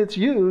first time it's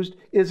used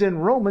is in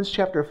Romans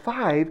chapter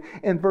 5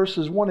 and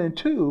verses 1 and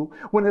 2,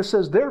 when it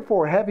says,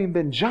 therefore, having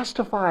been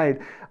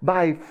justified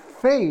by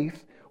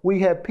faith,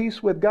 we have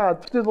peace with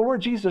God through the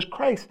Lord Jesus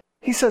Christ.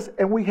 He says,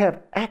 and we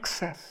have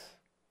access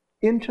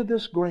into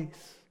this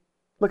grace.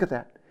 Look at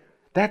that.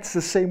 That's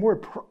the same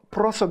word,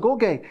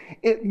 prosagoge.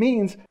 It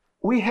means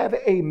we have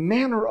a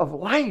manner of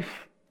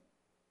life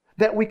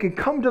that we can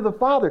come to the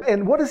Father.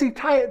 And what does He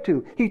tie it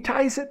to? He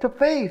ties it to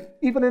faith,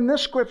 even in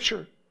this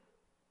scripture.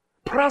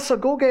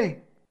 Prosagoge.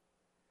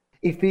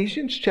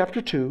 Ephesians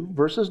chapter 2,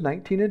 verses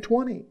 19 and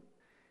 20.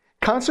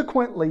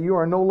 Consequently, you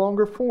are no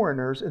longer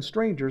foreigners and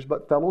strangers,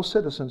 but fellow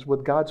citizens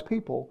with God's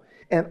people,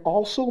 and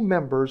also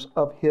members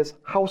of His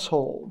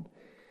household.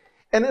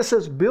 And it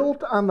says,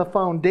 built on the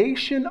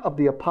foundation of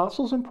the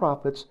apostles and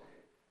prophets,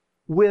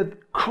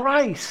 with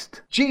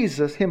Christ,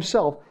 Jesus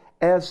Himself,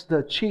 as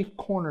the chief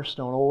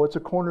cornerstone. Oh, it's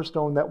a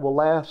cornerstone that will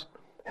last.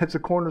 It's a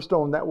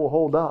cornerstone that will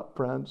hold up,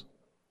 friends.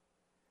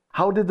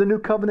 How did the new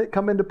covenant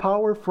come into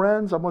power,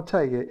 friends? I'm going to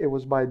tell you, it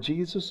was by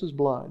Jesus'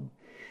 blood.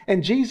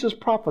 And Jesus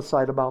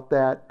prophesied about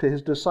that to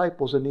His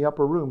disciples in the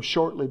upper room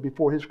shortly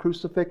before His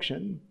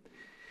crucifixion.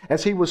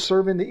 As He was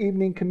serving the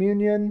evening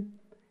communion,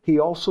 He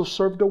also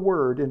served a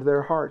word into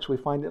their hearts. We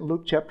find it in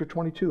Luke chapter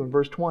 22 and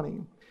verse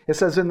 20. It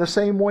says, in the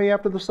same way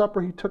after the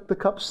supper, He took the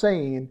cup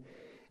saying,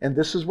 and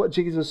this is what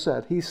Jesus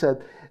said. He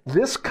said,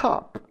 this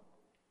cup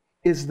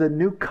is the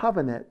new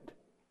covenant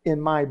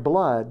in my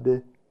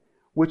blood,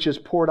 which is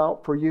poured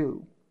out for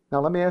you.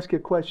 Now let me ask you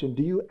a question.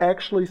 Do you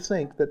actually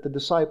think that the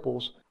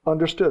disciples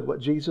understood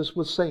what Jesus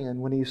was saying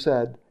when He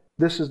said,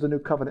 this is the new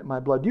covenant in my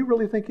blood? Do you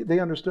really think they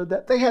understood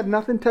that? They had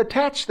nothing to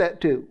attach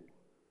that to.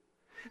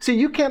 See,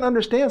 you can't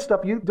understand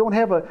stuff you don't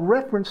have a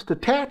reference to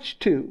attach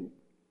to.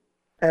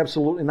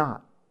 Absolutely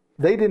not.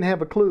 They didn't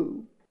have a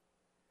clue.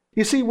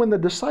 You see, when the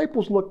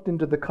disciples looked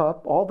into the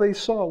cup, all they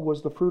saw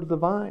was the fruit of the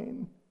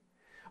vine.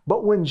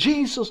 But when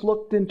Jesus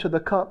looked into the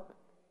cup,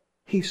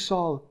 He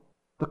saw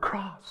the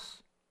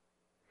cross.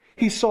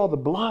 He saw the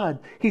blood.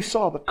 He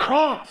saw the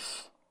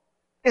cross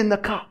in the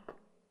cup.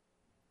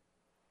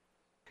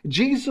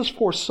 Jesus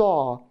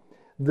foresaw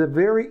the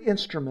very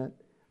instrument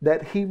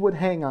that He would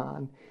hang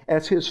on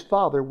as His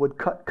Father would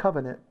cut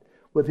covenant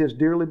with His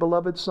dearly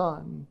beloved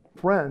Son.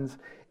 Friends,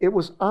 it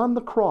was on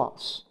the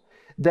cross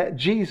that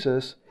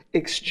Jesus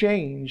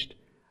exchanged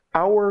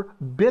our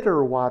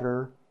bitter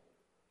water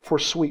for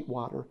sweet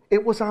water.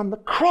 It was on the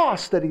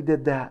cross that He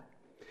did that.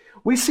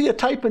 We see a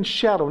type and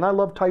shadow, and I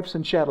love types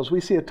and shadows. We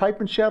see a type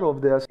and shadow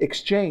of this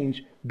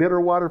exchange bitter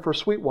water for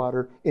sweet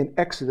water in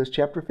Exodus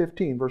chapter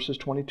 15, verses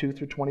 22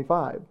 through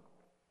 25.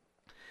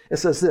 It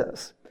says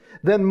this,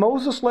 then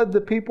Moses led the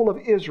people of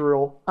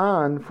Israel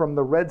on from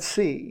the Red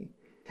Sea,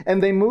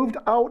 and they moved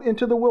out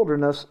into the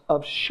wilderness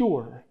of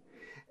Shur,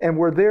 and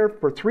were there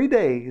for 3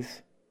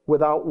 days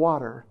without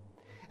water.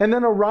 And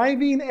then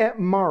arriving at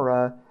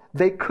Marah,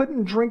 they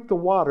couldn't drink the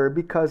water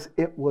because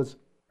it was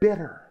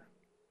bitter.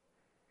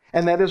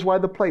 And that is why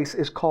the place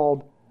is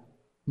called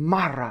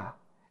Marah,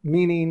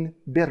 meaning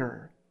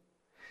bitter.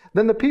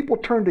 Then the people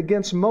turned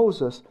against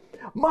Moses.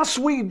 Must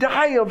we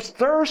die of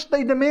thirst?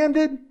 They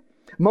demanded.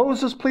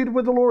 Moses pleaded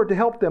with the Lord to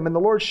help them, and the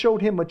Lord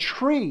showed him a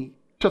tree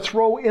to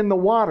throw in the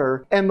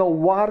water, and the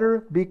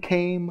water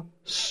became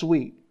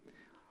sweet.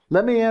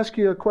 Let me ask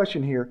you a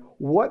question here.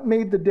 What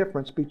made the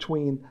difference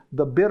between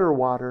the bitter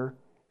water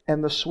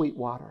and the sweet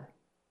water?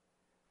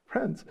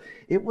 Friends,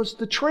 it was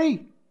the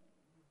tree.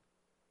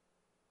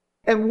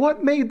 And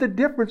what made the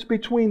difference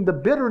between the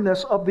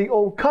bitterness of the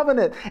old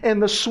covenant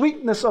and the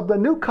sweetness of the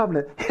new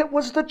covenant? It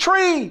was the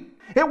tree.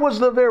 It was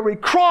the very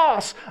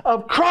cross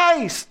of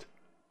Christ.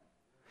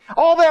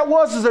 All that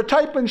was is a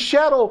type and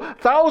shadow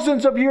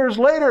thousands of years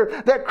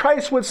later that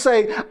Christ would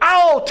say,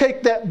 I'll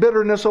take that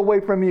bitterness away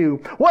from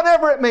you,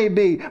 whatever it may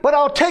be, but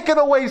I'll take it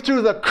away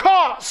through the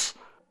cross.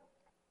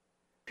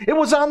 It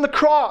was on the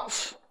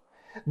cross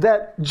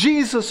that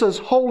Jesus'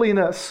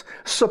 holiness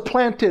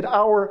supplanted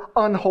our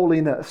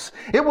unholiness.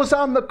 It was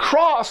on the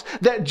cross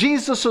that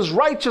Jesus'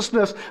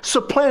 righteousness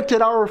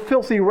supplanted our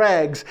filthy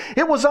rags.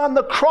 It was on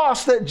the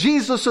cross that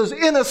Jesus'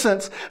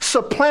 innocence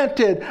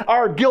supplanted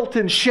our guilt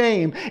and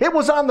shame. It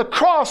was on the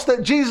cross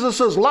that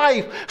Jesus'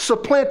 life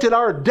supplanted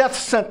our death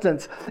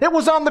sentence. It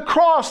was on the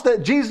cross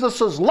that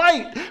Jesus'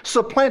 light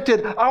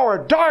supplanted our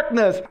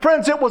darkness.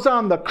 Friends, it was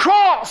on the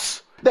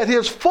cross that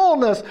His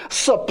fullness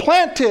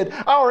supplanted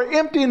our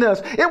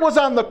emptiness. It was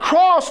on the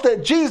cross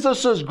that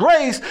Jesus'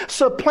 grace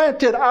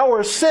supplanted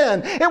our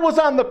sin. It was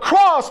on the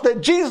cross that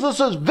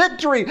Jesus'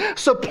 victory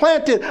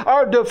supplanted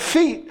our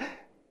defeat.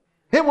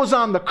 It was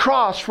on the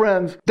cross,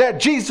 friends, that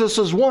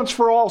Jesus'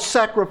 once-for-all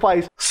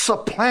sacrifice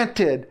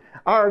supplanted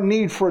our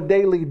need for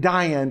daily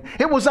dying.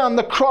 It was on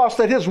the cross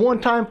that His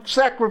one-time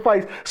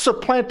sacrifice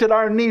supplanted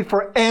our need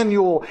for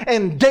annual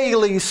and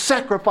daily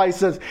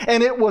sacrifices.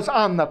 And it was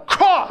on the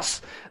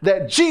cross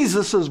that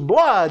Jesus'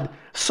 blood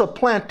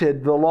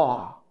supplanted the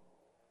law.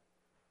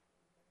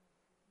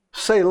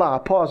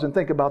 Selah, pause and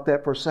think about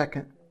that for a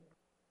second.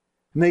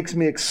 Makes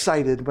me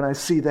excited when I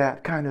see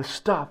that kind of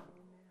stuff.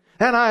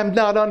 And I'm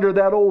not under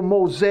that old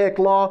Mosaic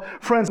law.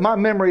 Friends, my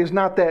memory is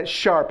not that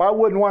sharp. I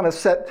wouldn't want to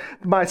set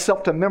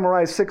myself to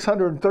memorize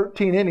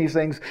 613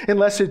 anythings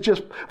unless it's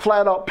just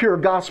flat out pure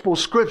gospel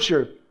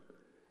scripture.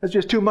 It's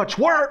just too much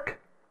work.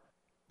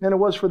 And it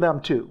was for them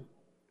too.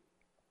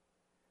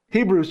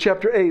 Hebrews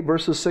chapter 8,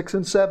 verses 6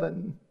 and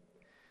 7.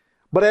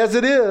 But as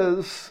it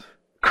is,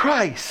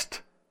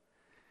 Christ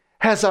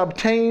has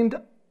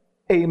obtained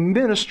a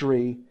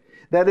ministry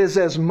that is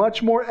as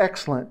much more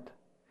excellent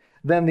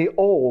than the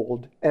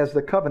old, as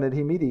the covenant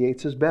He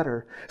mediates is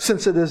better,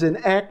 since it is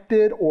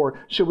enacted, or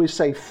should we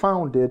say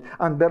founded,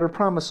 on better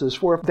promises.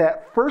 For if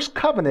that first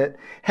covenant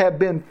had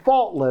been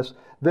faultless,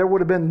 there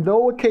would have been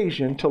no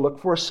occasion to look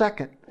for a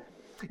second.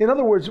 In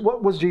other words,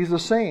 what was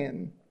Jesus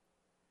saying?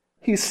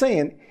 He's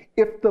saying,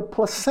 if the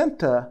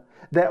placenta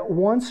that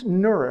once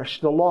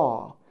nourished the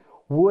law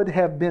would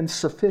have been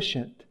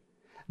sufficient,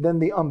 then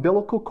the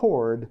umbilical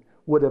cord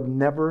would have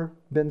never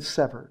been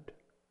severed.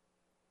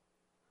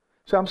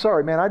 So I'm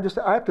sorry, man,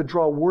 I have to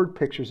draw word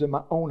pictures in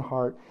my own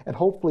heart, and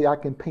hopefully I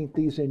can paint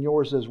these in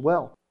yours as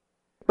well.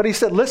 But He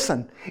said,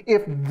 listen,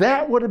 if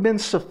that would have been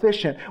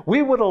sufficient,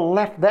 we would have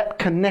left that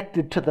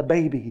connected to the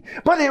baby.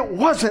 But it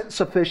wasn't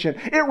sufficient.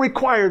 It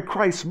required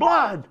Christ's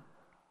blood.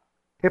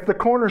 If the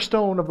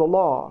cornerstone of the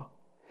law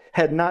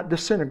had not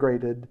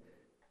disintegrated,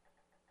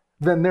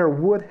 then there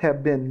would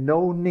have been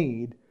no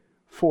need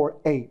for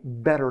a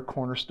better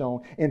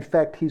cornerstone. In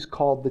fact, He's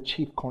called the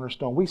chief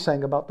cornerstone. We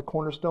sang about the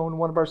cornerstone in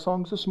one of our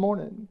songs this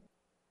morning.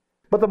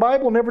 But the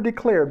Bible never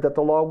declared that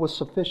the law was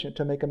sufficient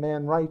to make a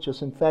man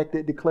righteous. In fact,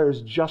 it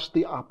declares just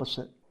the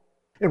opposite.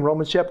 In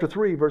Romans chapter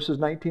 3, verses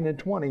 19 and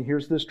 20,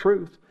 here's this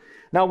truth.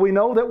 Now we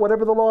know that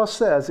whatever the law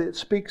says, it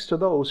speaks to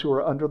those who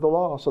are under the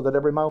law, so that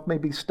every mouth may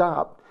be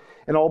stopped,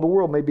 and all the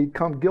world may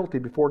become guilty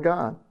before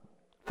God.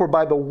 For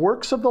by the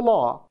works of the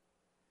law,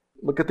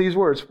 look at these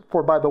words,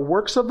 for by the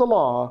works of the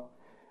law,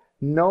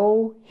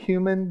 no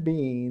human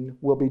being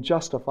will be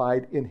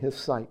justified in His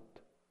sight.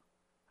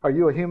 Are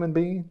you a human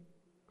being?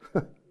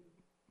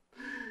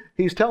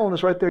 He's telling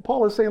us right there.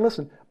 Paul is saying,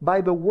 listen,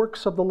 by the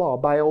works of the law,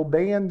 by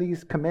obeying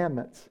these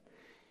commandments,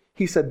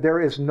 he said,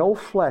 there is no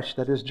flesh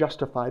that is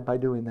justified by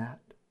doing that.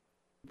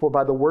 For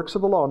by the works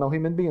of the law, no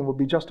human being will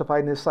be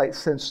justified in His sight,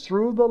 since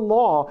through the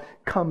law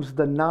comes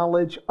the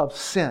knowledge of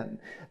sin.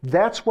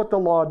 That's what the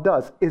law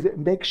does, is it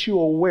makes you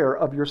aware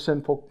of your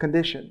sinful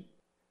condition.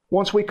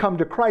 Once we come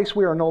to Christ,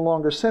 we are no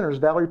longer sinners.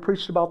 Valerie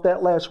preached about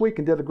that last week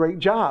and did a great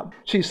job.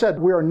 She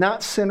said, we are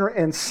not sinner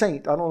and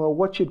saint. I don't know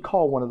what you'd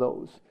call one of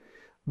those.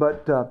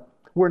 But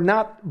we're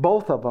not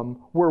both of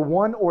them. We're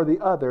one or the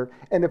other.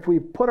 And if we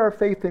put our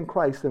faith in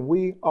Christ, then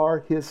we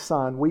are His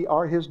son. We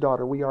are His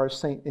daughter. We are a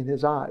saint in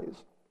His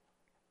eyes.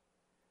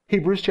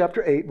 Hebrews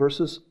chapter 8,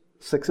 verses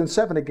 6 and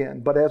 7 again.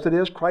 But as it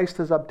is, Christ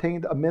has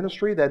obtained a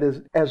ministry that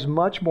is as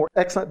much more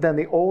excellent than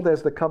the old,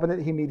 as the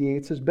covenant He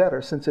mediates is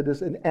better, since it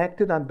is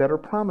enacted on better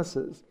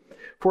promises.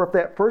 For if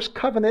that first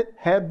covenant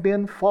had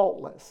been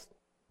faultless,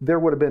 there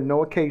would have been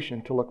no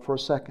occasion to look for a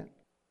second.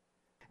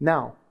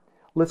 Now,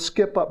 let's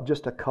skip up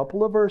just a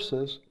couple of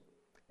verses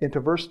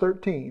into verse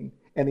 13,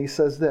 and he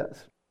says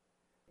this.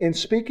 In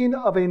speaking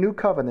of a new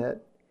covenant,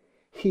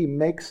 He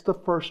makes the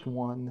first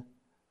one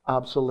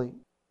obsolete.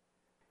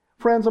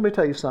 Friends, let me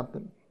tell you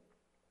something.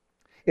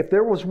 If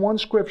there was one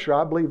scripture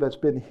I believe that's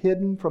been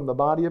hidden from the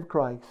body of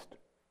Christ,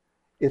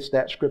 it's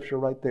that scripture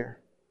right there.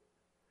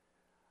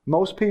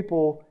 Most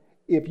people,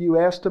 if you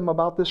asked them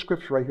about this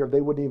scripture right here,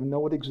 they wouldn't even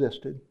know it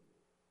existed.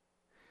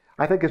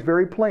 I think it's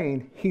very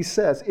plain. He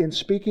says, in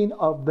speaking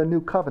of the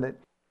new covenant,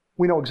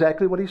 we know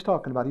exactly what He's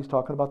talking about. He's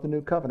talking about the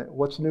new covenant.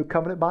 What's the new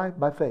covenant by?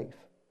 By faith.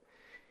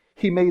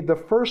 He made the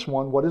first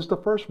one. What is the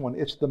first one?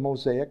 It's the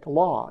Mosaic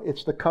Law.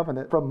 It's the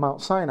covenant from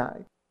Mount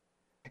Sinai.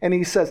 And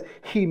he says,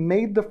 He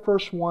made the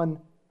first one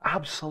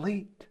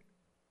obsolete.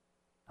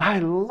 I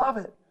love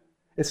it.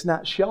 It's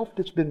not shelved,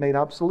 it's been made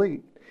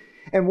obsolete.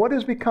 And what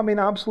is becoming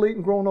obsolete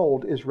and grown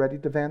old is ready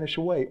to vanish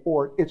away,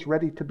 or it's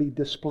ready to be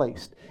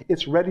displaced.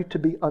 It's ready to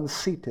be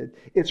unseated.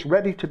 It's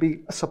ready to be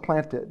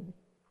supplanted.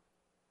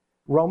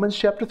 Romans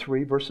chapter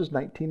 3, verses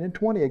 19 and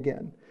 20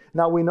 again.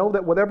 Now we know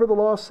that whatever the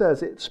law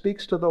says, it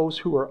speaks to those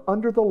who are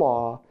under the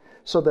law,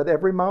 so that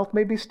every mouth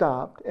may be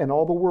stopped and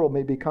all the world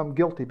may become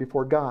guilty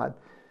before God.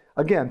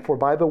 Again, for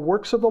by the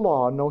works of the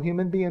law, no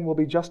human being will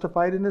be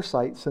justified in His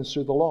sight, since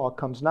through the law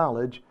comes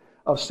knowledge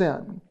of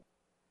sin.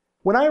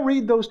 When I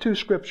read those two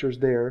scriptures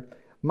there,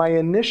 my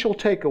initial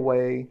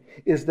takeaway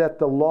is that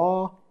the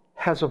law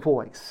has a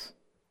voice.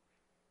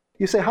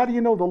 You say, how do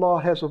you know the law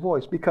has a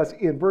voice? Because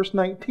in verse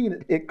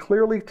 19, it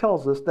clearly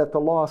tells us that the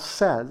law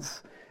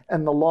says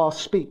and the law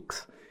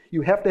speaks.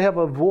 You have to have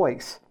a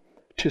voice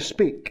to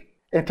speak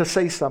and to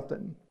say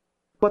something.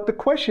 But the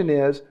question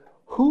is,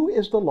 who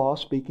is the law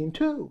speaking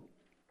to?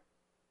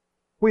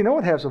 We know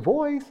it has a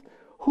voice.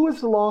 Who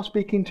is the law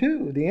speaking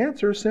to? The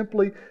answer is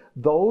simply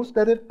those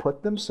that have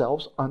put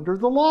themselves under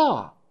the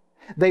law.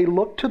 They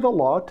look to the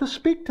law to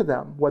speak to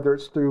them, whether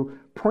it's through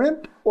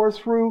print or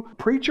through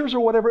preachers or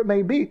whatever it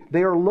may be.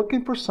 They are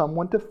looking for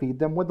someone to feed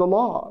them with the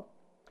law.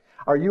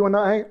 Are you and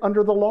I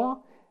under the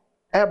law?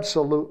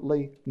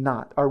 Absolutely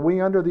not. Are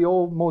we under the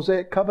old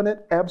Mosaic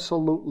covenant?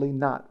 Absolutely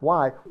not.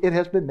 Why? It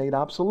has been made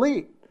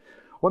obsolete.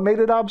 What made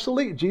it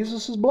obsolete?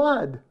 Jesus'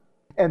 blood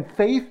and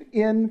faith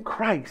in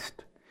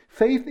Christ.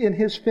 Faith in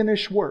His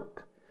finished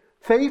work.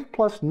 Faith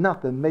plus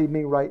nothing made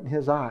me right in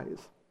His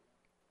eyes.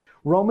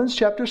 Romans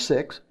chapter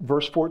 6,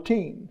 verse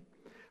 14.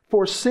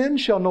 For sin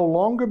shall no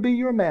longer be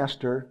your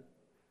master,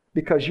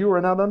 because you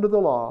are not under the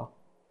law,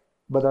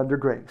 but under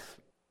grace.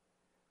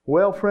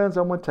 Well, friends,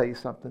 I'm going to tell you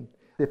something.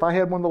 If I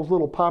had one of those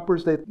little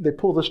poppers they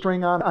pull the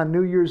string on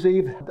New Year's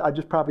Eve, I'd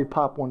just probably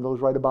pop one of those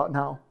right about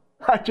now.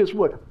 I just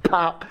would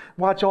pop.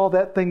 Watch all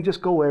that thing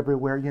just go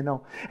everywhere,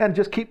 and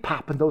just keep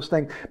popping those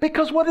things.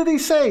 Because what did He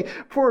say?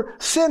 For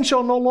sin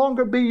shall no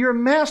longer be your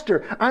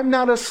master. I'm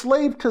not a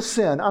slave to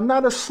sin. I'm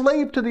not a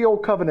slave to the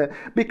old covenant,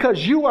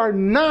 because you are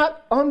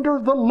not under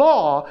the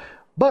law,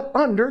 but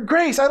under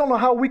grace. I don't know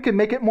how we can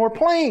make it more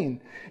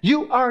plain.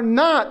 You are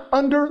not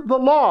under the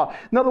law.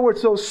 In other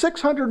words, those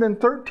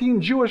 613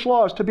 Jewish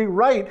laws to be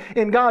right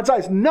in God's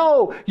eyes.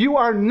 No, you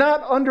are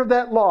not under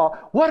that law.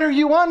 What are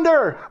you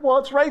under? Well,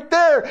 it's right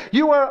there.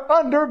 You are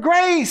under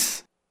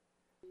grace.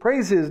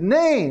 Praise His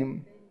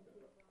name.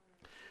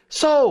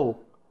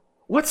 So,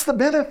 what's the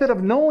benefit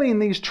of knowing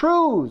these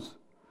truths?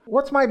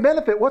 What's my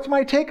benefit? What's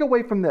my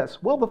takeaway from this?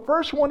 Well, the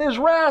first one is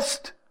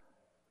rest.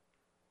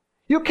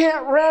 You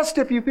can't rest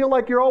if you feel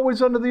like you're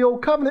always under the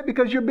old covenant,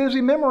 because you're busy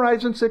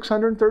memorizing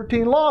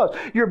 613 laws.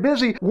 You're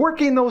busy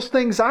working those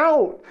things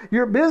out.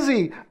 You're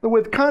busy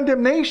with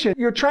condemnation.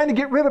 You're trying to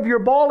get rid of your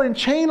ball and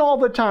chain all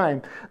the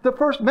time. The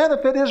first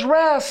benefit is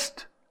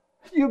rest.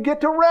 You get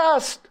to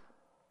rest.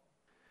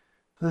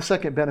 The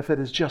second benefit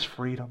is just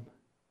freedom.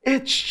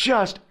 It's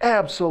just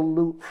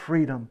absolute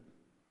freedom.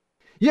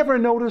 You ever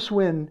notice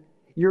when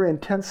you're in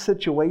tense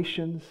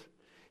situations,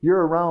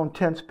 you're around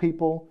tense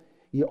people,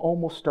 you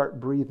almost start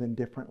breathing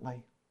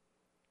differently.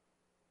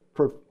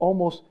 For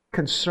almost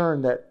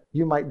concern that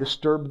you might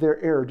disturb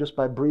their air just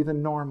by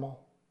breathing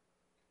normal.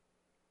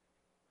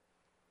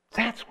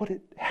 That's what it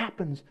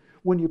happens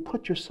when you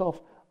put yourself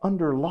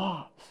under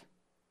laws.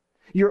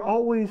 You're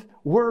always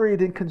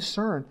worried and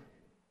concerned.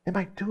 Am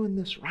I doing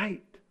this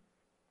right?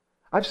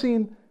 I've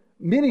seen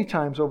many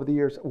times over the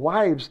years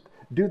wives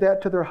do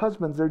that to their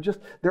husbands.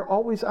 They're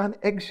always on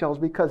eggshells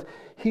because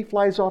he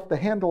flies off the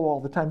handle all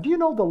the time. Do you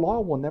know the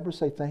law will never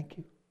say thank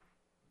you?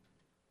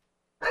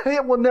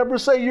 It will never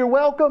say you're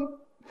welcome.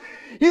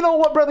 You know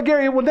what, Brother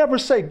Gary? It will never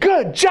say,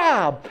 good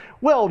job,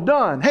 well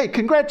done, hey,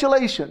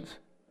 congratulations.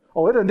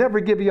 Oh, it'll never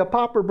give you a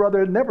popper,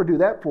 brother. It'll never do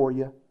that for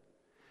you.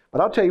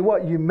 But I'll tell you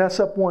what, you mess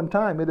up one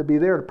time, it'll be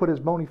there to put his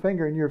bony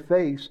finger in your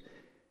face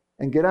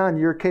and get on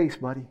your case,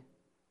 buddy.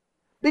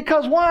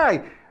 Because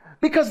why?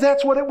 Because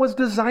that's what it was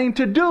designed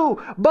to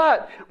do.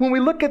 But when we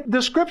look at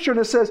the scripture and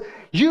it says,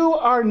 you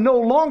are no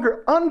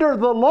longer under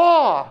the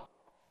law.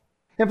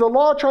 If the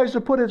law tries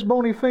to put its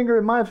bony finger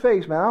in my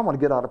face, man, I want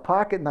to get out of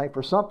pocket knife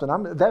or something.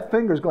 That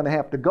finger's going to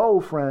have to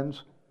go,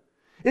 friends.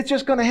 It's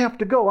just going to have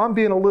to go. I'm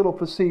being a little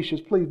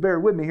facetious. Please bear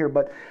with me here.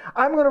 But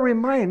I'm going to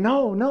remind,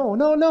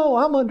 no,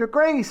 I'm under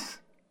grace.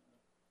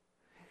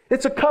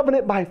 It's a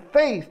covenant by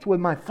faith with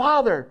my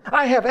Father.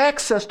 I have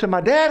access to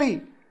my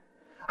Daddy.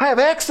 I have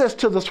access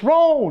to the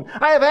throne.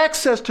 I have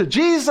access to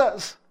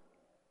Jesus.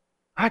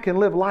 I can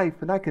live life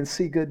and I can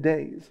see good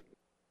days.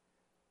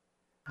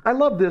 I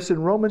love this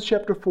in Romans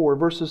chapter 4,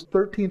 verses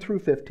 13 through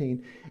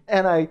 15.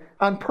 And I,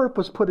 on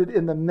purpose, put it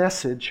in the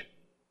Message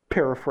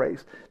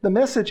paraphrase. The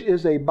Message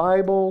is a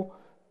Bible.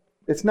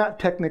 It's not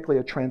technically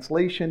a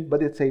translation,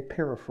 but it's a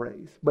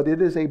paraphrase. But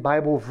it is a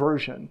Bible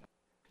version.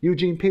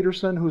 Eugene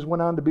Peterson, who's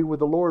went on to be with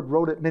the Lord,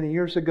 wrote it many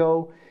years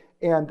ago.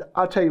 And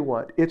I'll tell you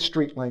what, it's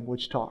street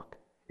language talk.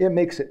 It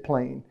makes it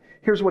plain.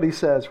 Here's what he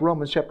says,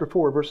 Romans chapter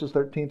 4, verses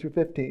 13 through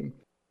 15.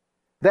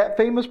 That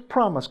famous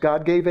promise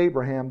God gave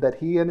Abraham that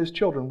he and his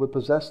children would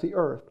possess the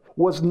earth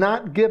was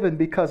not given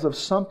because of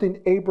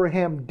something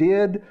Abraham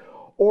did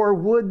or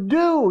would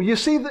do. You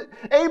see, that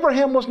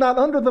Abraham was not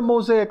under the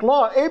Mosaic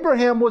law.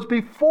 Abraham was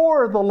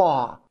before the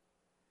law.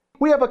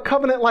 We have a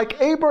covenant like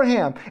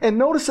Abraham. And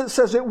notice it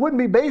says it wouldn't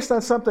be based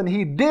on something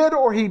he did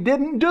or he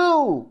didn't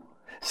do.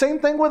 Same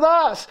thing with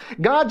us.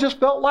 God just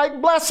felt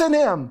like blessing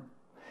him.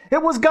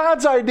 It was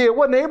God's idea. It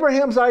wasn't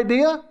Abraham's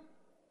idea.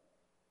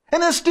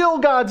 And it's still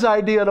God's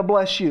idea to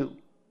bless you.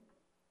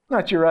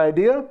 Not your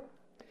idea.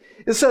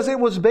 It says it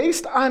was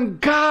based on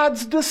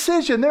God's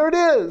decision. There it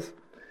is.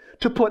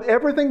 To put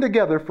everything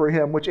together for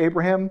him, which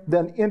Abraham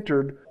then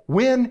entered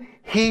when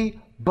he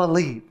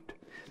believed.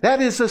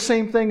 That is the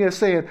same thing as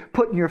saying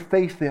putting your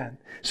faith in.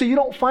 See, you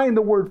don't find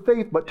the word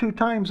faith but 2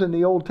 times in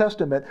the Old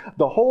Testament.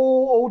 The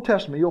whole Old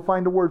Testament, you'll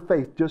find the word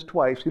faith just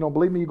twice. You don't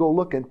believe me, you go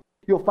looking.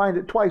 You'll find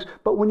it twice.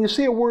 But when you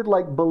see a word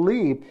like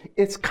believe,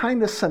 it's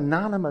kind of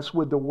synonymous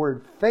with the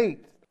word faith.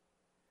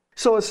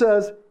 So it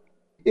says,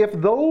 if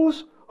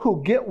those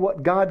who get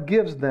what God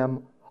gives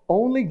them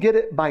only get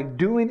it by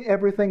doing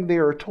everything they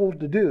are told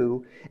to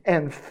do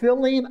and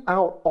filling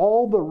out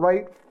all the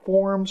right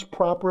forms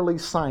properly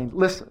signed.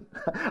 Listen,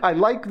 I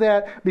like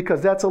that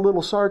because that's a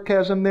little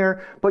sarcasm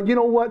there. But you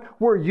know what?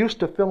 We're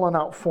used to filling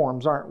out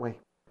forms, aren't we?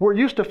 We're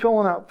used to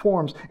filling out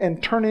forms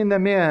and turning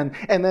them in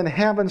and then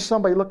having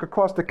somebody look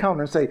across the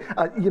counter and say,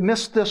 you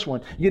missed this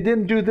one. You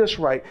didn't do this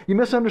right. You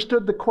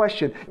misunderstood the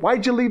question.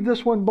 Why'd you leave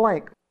this one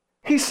blank?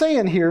 He's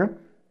saying here,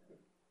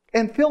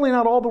 and filling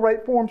out all the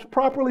right forms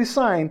properly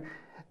signed,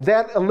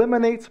 that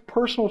eliminates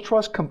personal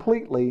trust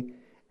completely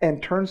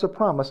and turns the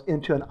promise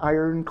into an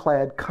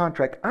ironclad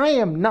contract. I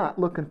am not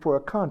looking for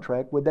a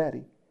contract with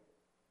Daddy.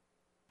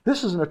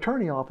 This is an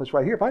attorney office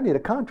right here. If I need a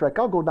contract,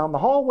 I'll go down the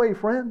hallway,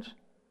 friends.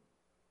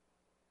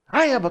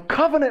 I have a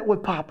covenant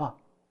with Papa.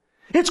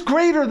 It's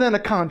greater than a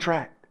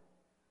contract.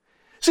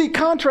 See,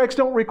 contracts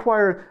don't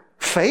require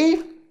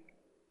faith.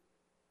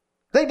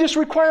 They just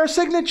require a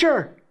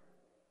signature.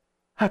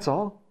 That's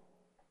all.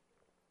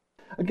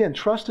 Again,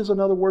 trust is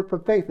another word for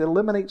faith. It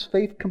eliminates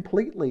faith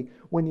completely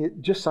when you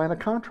just sign a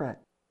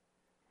contract.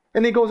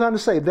 And he goes on to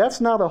say,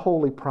 that's not a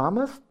holy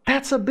promise.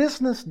 That's a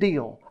business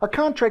deal. A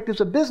contract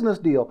is a business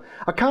deal.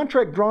 A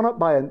contract drawn up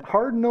by a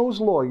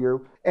hard-nosed lawyer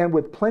and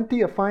with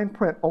plenty of fine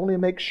print only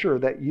makes sure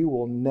that you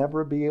will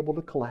never be able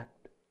to collect.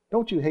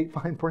 Don't you hate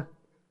fine print?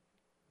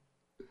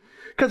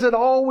 Because it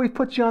always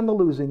puts you on the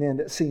losing end,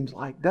 it seems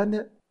like, doesn't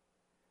it?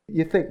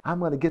 You think, I'm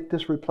going to get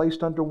this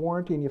replaced under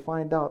warranty, and you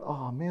find out,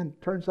 oh man,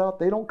 turns out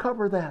they don't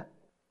cover that.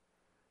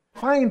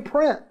 Fine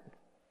print.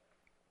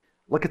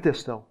 Look at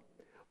this though.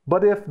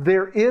 But if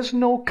there is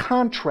no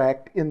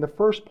contract in the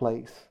first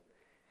place,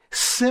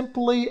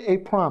 simply a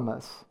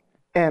promise,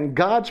 and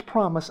God's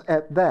promise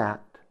at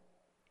that,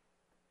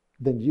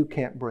 then you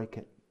can't break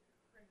it.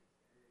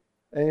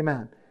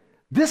 Amen.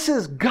 This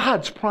is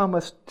God's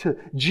promise to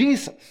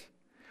Jesus.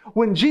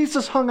 When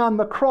Jesus hung on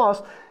the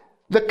cross,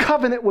 the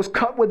covenant was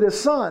cut with His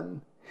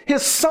Son.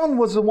 His Son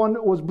was the one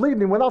that was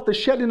bleeding. Without the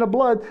shedding of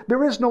blood,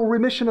 there is no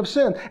remission of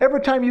sin.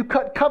 Every time you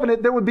cut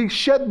covenant, there would be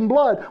shedding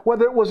blood,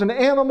 whether it was an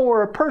animal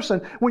or a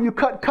person. When you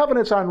cut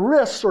covenants on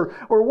wrists or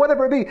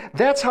whatever it be,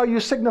 that's how you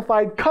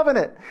signified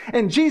covenant.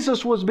 And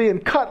Jesus was being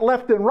cut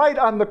left and right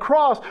on the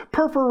cross,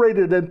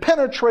 perforated and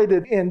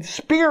penetrated and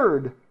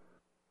speared.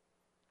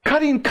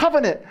 Cutting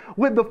covenant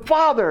with the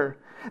Father.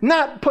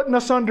 Not putting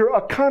us under a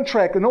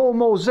contract, an old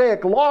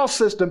Mosaic law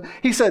system.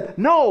 He said,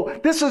 no,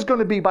 this is going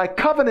to be by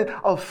covenant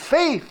of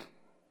faith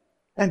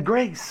and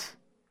grace.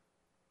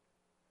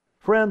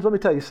 Friends, let me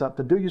tell you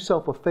something. Do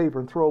yourself a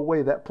favor and throw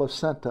away that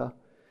placenta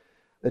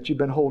that you've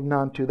been holding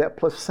on to. That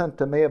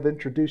placenta may have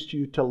introduced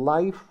you to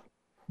life,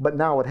 but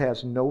now it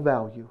has no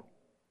value.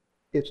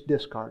 It's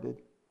discarded.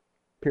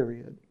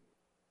 Period.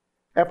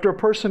 After a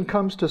person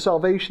comes to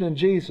salvation in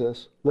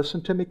Jesus,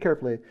 listen to me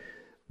carefully.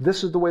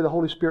 This is the way the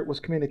Holy Spirit was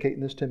communicating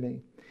this to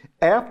me.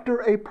 After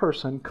a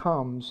person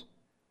comes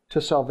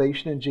to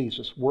salvation in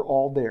Jesus, we're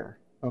all there.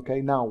 Okay,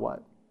 now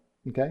what?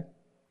 Okay?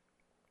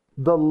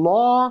 The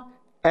law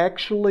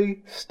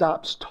actually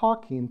stops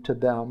talking to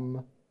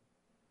them,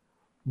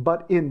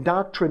 but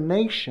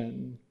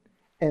indoctrination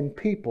and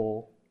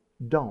people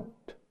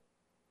don't.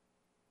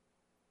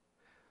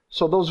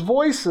 So those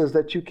voices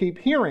that you keep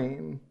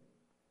hearing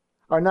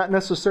are not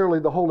necessarily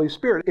the Holy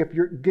Spirit. If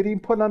you're getting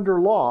put under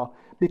law,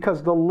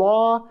 because the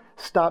law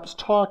stops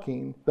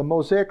talking, the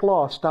Mosaic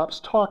law stops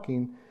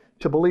talking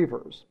to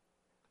believers.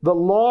 The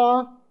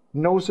law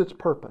knows its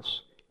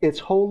purpose. It's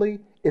holy,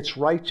 it's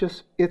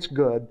righteous, it's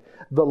good.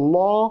 The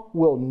law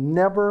will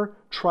never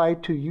try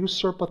to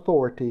usurp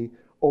authority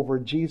over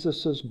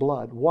Jesus'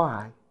 blood.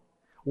 Why?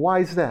 Why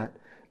is that?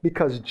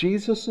 Because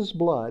Jesus'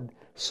 blood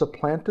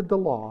supplanted the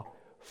law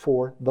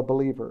for the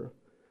believer.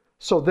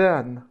 So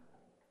then,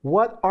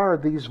 What are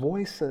these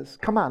voices?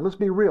 Come on, let's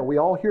be real. We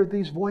all hear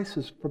these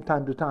voices from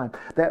time to time.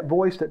 That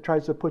voice that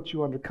tries to put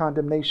you under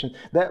condemnation.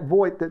 That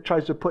voice that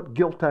tries to put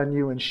guilt on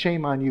you and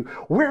shame on you.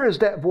 Where is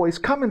that voice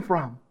coming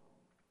from?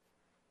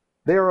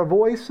 They are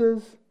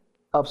voices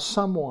of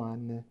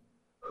someone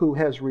who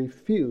has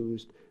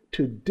refused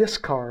to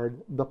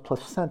discard the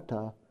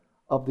placenta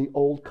of the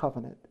old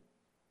covenant.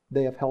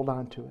 They have held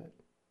on to it.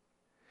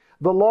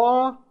 The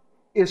law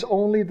is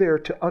only there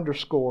to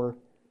underscore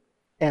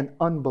an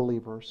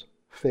unbeliever's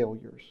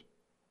failures.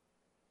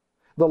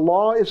 The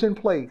law is in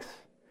place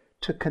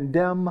to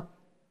condemn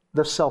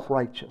the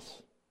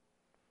self-righteous.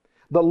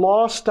 The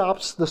law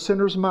stops the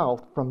sinner's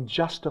mouth from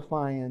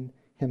justifying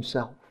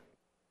himself.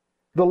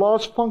 The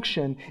law's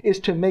function is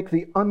to make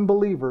the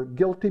unbeliever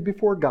guilty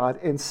before God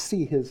and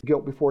see his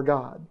guilt before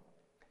God.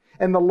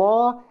 And the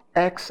law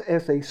acts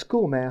as a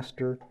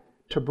schoolmaster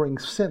to bring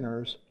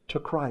sinners to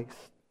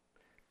Christ.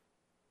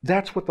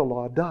 That's what the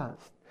law does.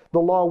 The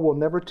law will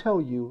never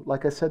tell you,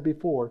 like I said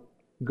before,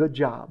 good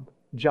job,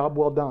 job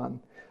well done.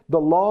 The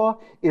law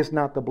is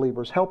not the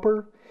believer's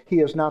helper. He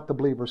is not the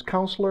believer's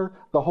counselor.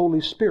 The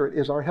Holy Spirit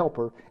is our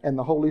helper, and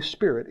the Holy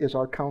Spirit is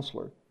our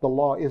counselor. The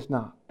law is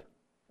not.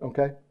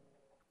 Okay?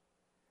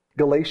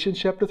 Galatians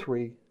chapter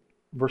 3,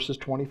 verses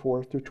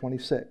 24 through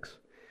 26.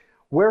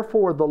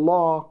 Wherefore the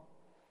law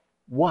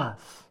was.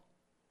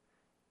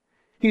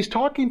 He's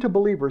talking to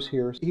believers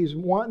here. He's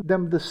wanting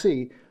them to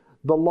see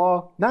the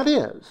law, not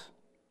is,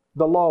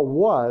 the law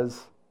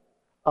was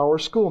our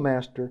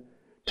schoolmaster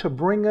to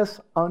bring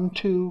us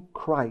unto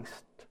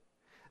Christ,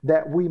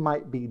 that we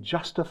might be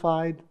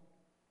justified,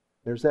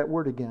 there's that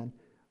word again,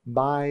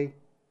 by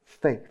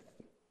faith.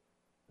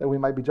 That we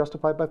might be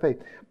justified by faith.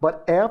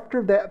 But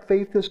after that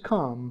faith has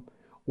come,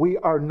 we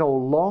are no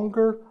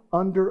longer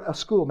under a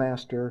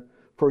schoolmaster,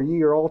 for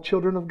ye are all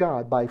children of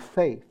God by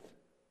faith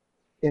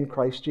in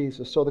Christ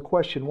Jesus. So the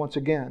question once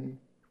again,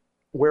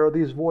 where are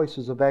these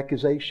voices of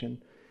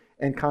accusation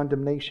and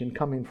condemnation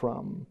coming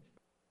from?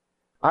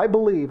 I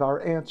believe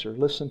our answer,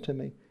 listen to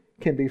me,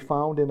 can be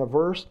found in a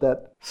verse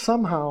that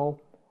somehow,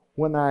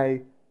 when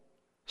I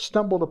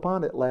stumbled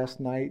upon it last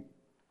night,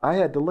 I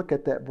had to look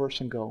at that verse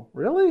and go,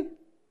 really?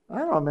 I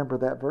don't remember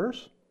that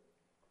verse.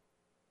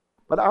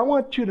 But I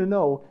want you to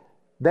know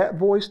that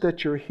voice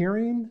that you're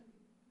hearing,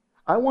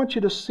 I want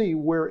you to see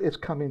where it's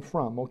coming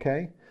from,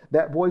 okay?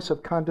 That voice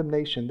of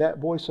condemnation, that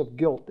voice of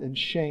guilt and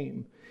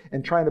shame,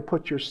 and trying to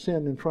put your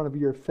sin in front of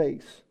your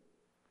face.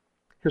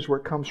 Here's where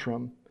it comes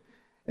from.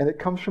 And it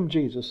comes from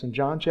Jesus in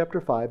John chapter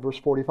 5, verse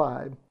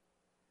 45.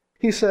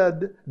 He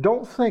said,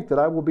 don't think that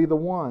I will be the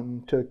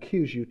one to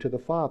accuse you to the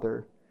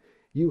Father.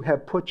 You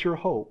have put your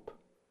hope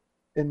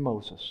in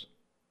Moses.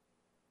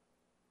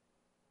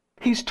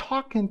 He's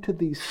talking to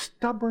these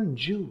stubborn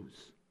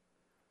Jews.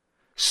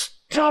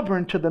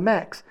 Stubborn to the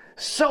max.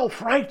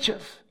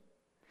 Self-righteous.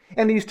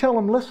 And he's telling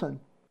them, listen,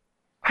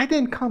 I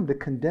didn't come to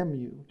condemn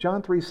you.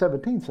 John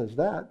 3:17 says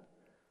that.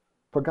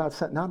 For God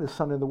sent not His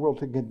Son in the world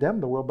to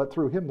condemn the world, but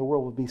through Him the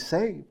world will be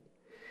saved.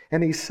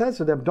 And He says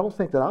to them, don't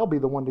think that I'll be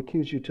the one to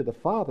accuse you to the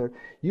Father.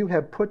 You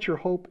have put your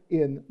hope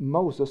in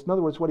Moses. In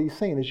other words, what He's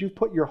saying is you've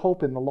put your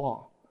hope in the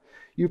law.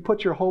 You've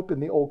put your hope in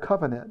the old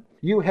covenant.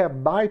 You have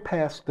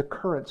bypassed the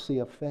currency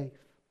of faith.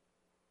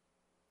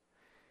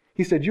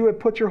 He said, you have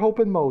put your hope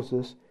in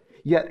Moses,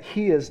 yet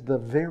he is the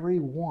very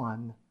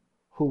one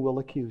who will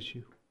accuse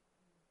you.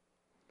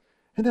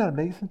 Isn't that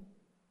amazing?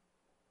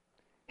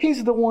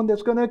 He's the one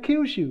that's going to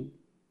accuse you.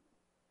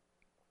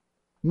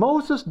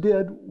 Moses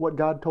did what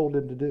God told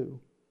him to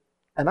do.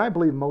 And I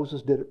believe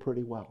Moses did it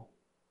pretty well.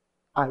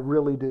 I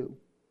really do.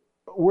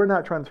 We're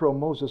not trying to throw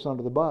Moses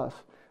under the bus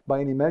by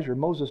any measure.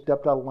 Moses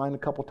stepped out of line a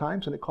couple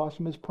times and it cost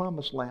him his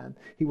promised land.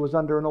 He was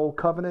under an old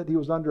covenant. He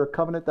was under a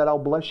covenant that I'll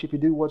bless you if you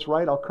do what's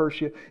right. I'll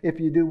curse you if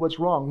you do what's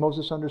wrong.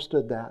 Moses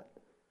understood that.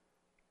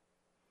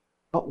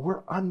 But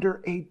we're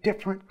under a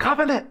different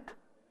covenant.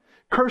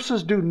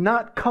 Curses do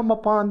not come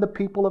upon the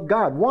people of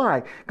God.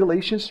 Why?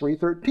 Galatians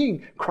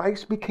 3:13.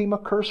 Christ became a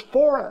curse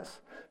for us.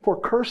 For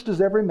cursed is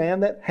every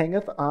man that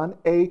hangeth on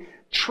a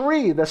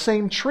tree. The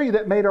same tree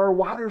that made our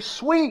waters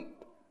sweet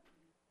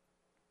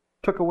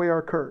took away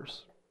our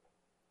curse.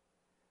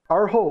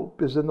 Our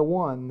hope is in the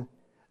one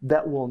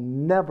that will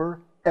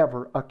never,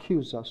 ever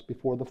accuse us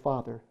before the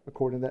Father,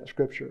 according to that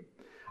scripture.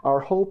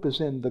 Our hope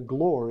is in the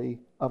glory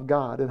of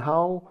God. And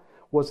how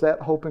was that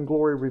hope and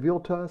glory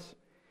revealed to us?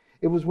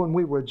 It was when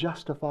we were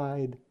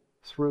justified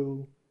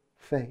through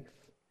faith.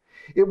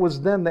 It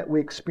was then that we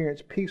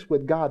experienced peace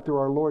with God through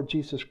our Lord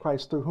Jesus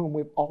Christ, through whom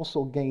we've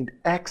also gained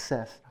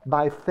access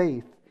by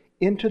faith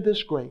into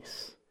this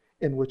grace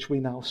in which we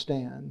now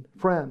stand.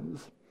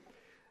 Friends,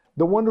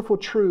 the wonderful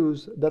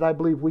truths that I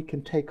believe we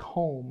can take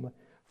home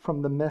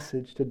from the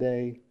message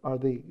today are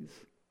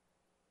these.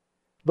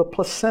 The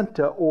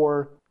placenta,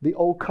 or the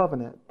Old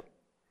Covenant,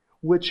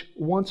 which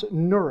once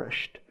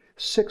nourished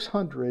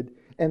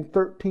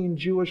 613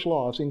 Jewish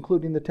laws,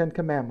 including the Ten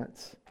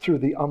Commandments, through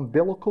the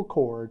umbilical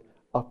cord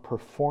of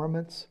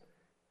performance,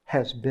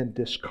 has been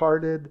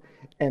discarded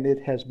and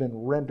it has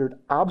been rendered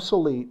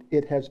obsolete.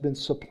 It has been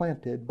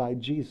supplanted by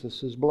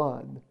Jesus'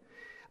 blood.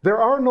 There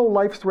are no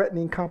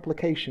life-threatening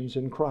complications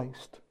in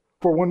Christ.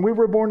 For when we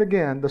were born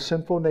again, the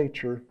sinful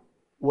nature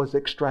was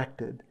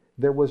extracted.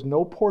 There was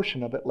no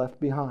portion of it left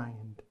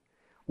behind.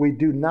 We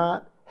do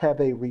not have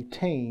a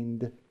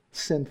retained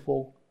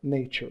sinful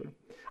nature.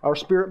 Our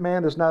spirit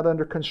man is not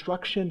under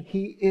construction.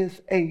 He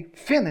is a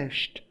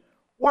finished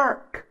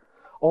work.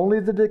 Only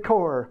the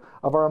decor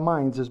of our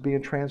minds is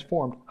being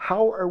transformed.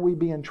 How are we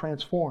being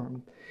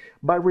transformed?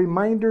 By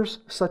reminders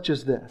such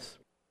as this.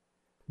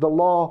 The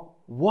law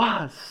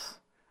was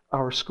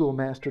our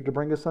schoolmaster to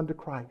bring us unto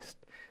Christ,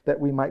 that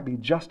we might be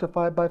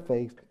justified by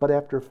faith. But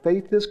after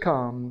faith is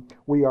come,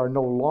 we are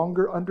no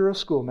longer under a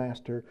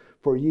schoolmaster,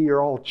 for ye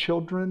are all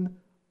children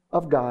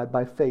of God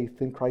by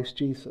faith in Christ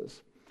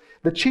Jesus.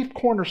 The chief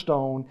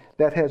cornerstone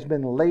that has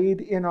been laid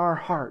in our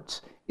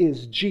hearts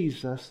is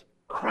Jesus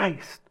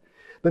Christ.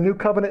 The new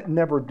covenant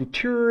never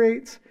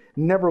deteriorates,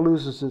 never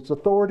loses its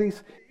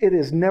authorities. It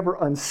is never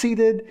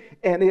unseated,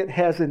 and it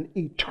has an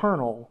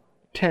eternal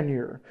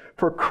tenure.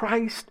 For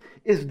Christ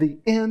is the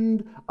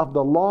end of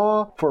the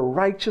law for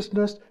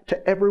righteousness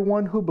to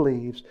everyone who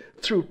believes.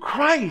 Through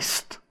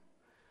Christ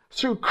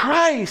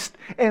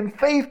and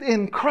faith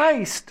in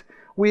Christ,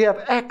 we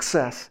have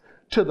access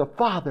to the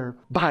Father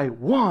by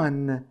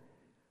one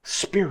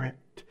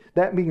Spirit.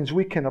 That means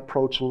we can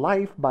approach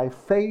life by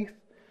faith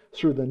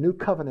through the new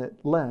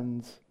covenant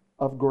lens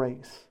of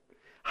grace.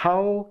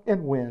 How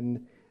and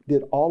when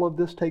did all of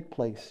this take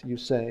place, you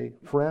say?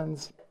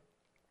 Friends,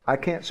 I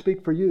can't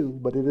speak for you,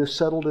 but it is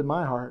settled in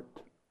my heart.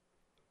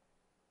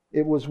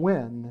 It was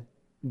when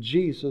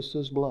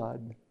Jesus'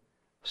 blood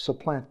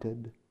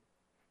supplanted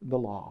the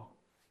law.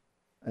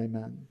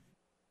 Amen.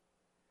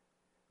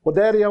 Well,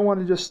 Daddy, I want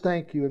to just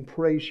thank you and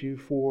praise you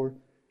for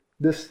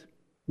this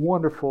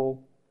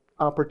wonderful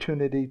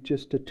opportunity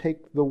just to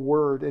take the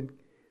Word and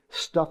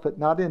stuff it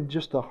not in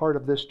just the heart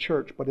of this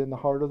church, but in the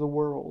heart of the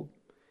world.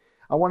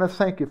 I want to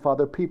thank you,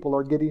 Father. People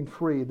are getting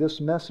free.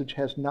 This message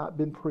has not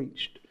been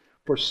preached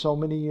for so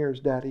many years,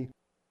 Daddy.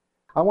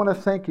 I want to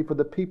thank you for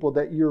the people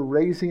that you're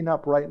raising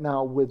up right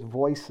now with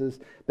voices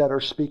that are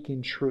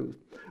speaking truth,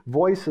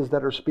 voices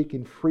that are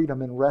speaking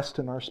freedom and rest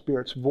in our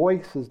spirits,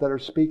 voices that are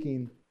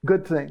speaking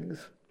good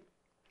things.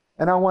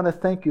 And I want to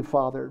thank you,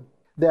 Father,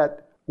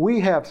 that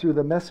we have, through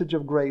the message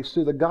of grace,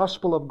 through the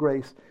gospel of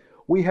grace,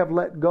 we have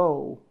let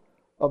go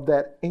of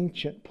that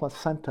ancient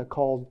placenta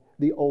called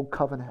the Old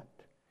Covenant.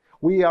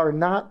 We are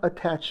not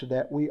attached to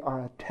that. We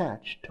are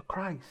attached to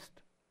Christ.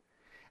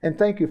 And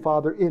thank you,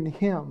 Father, in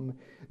Him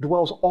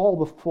dwells all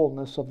the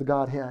fullness of the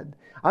Godhead.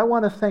 I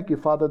want to thank you,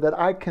 Father, that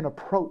I can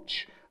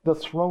approach the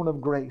throne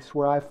of grace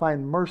where I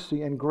find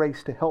mercy and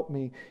grace to help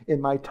me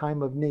in my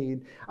time of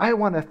need. I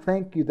want to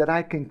thank you that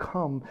I can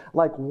come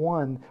like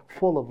one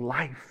full of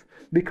life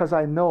because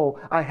I know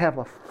I have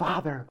a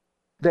Father.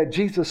 That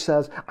Jesus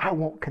says, I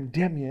won't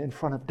condemn you in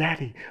front of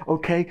Daddy,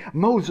 okay?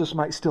 Moses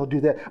might still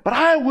do that, but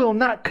I will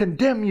not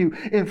condemn you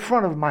in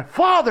front of my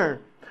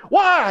Father.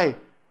 Why?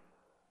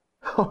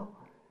 Oh,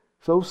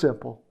 so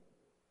simple.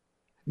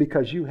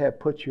 Because you have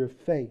put your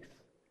faith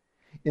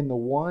in the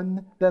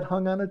one that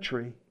hung on a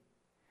tree,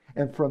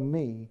 and from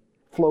me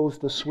flows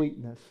the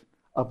sweetness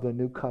of the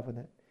new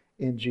covenant.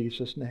 In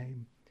Jesus'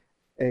 name,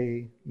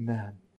 amen.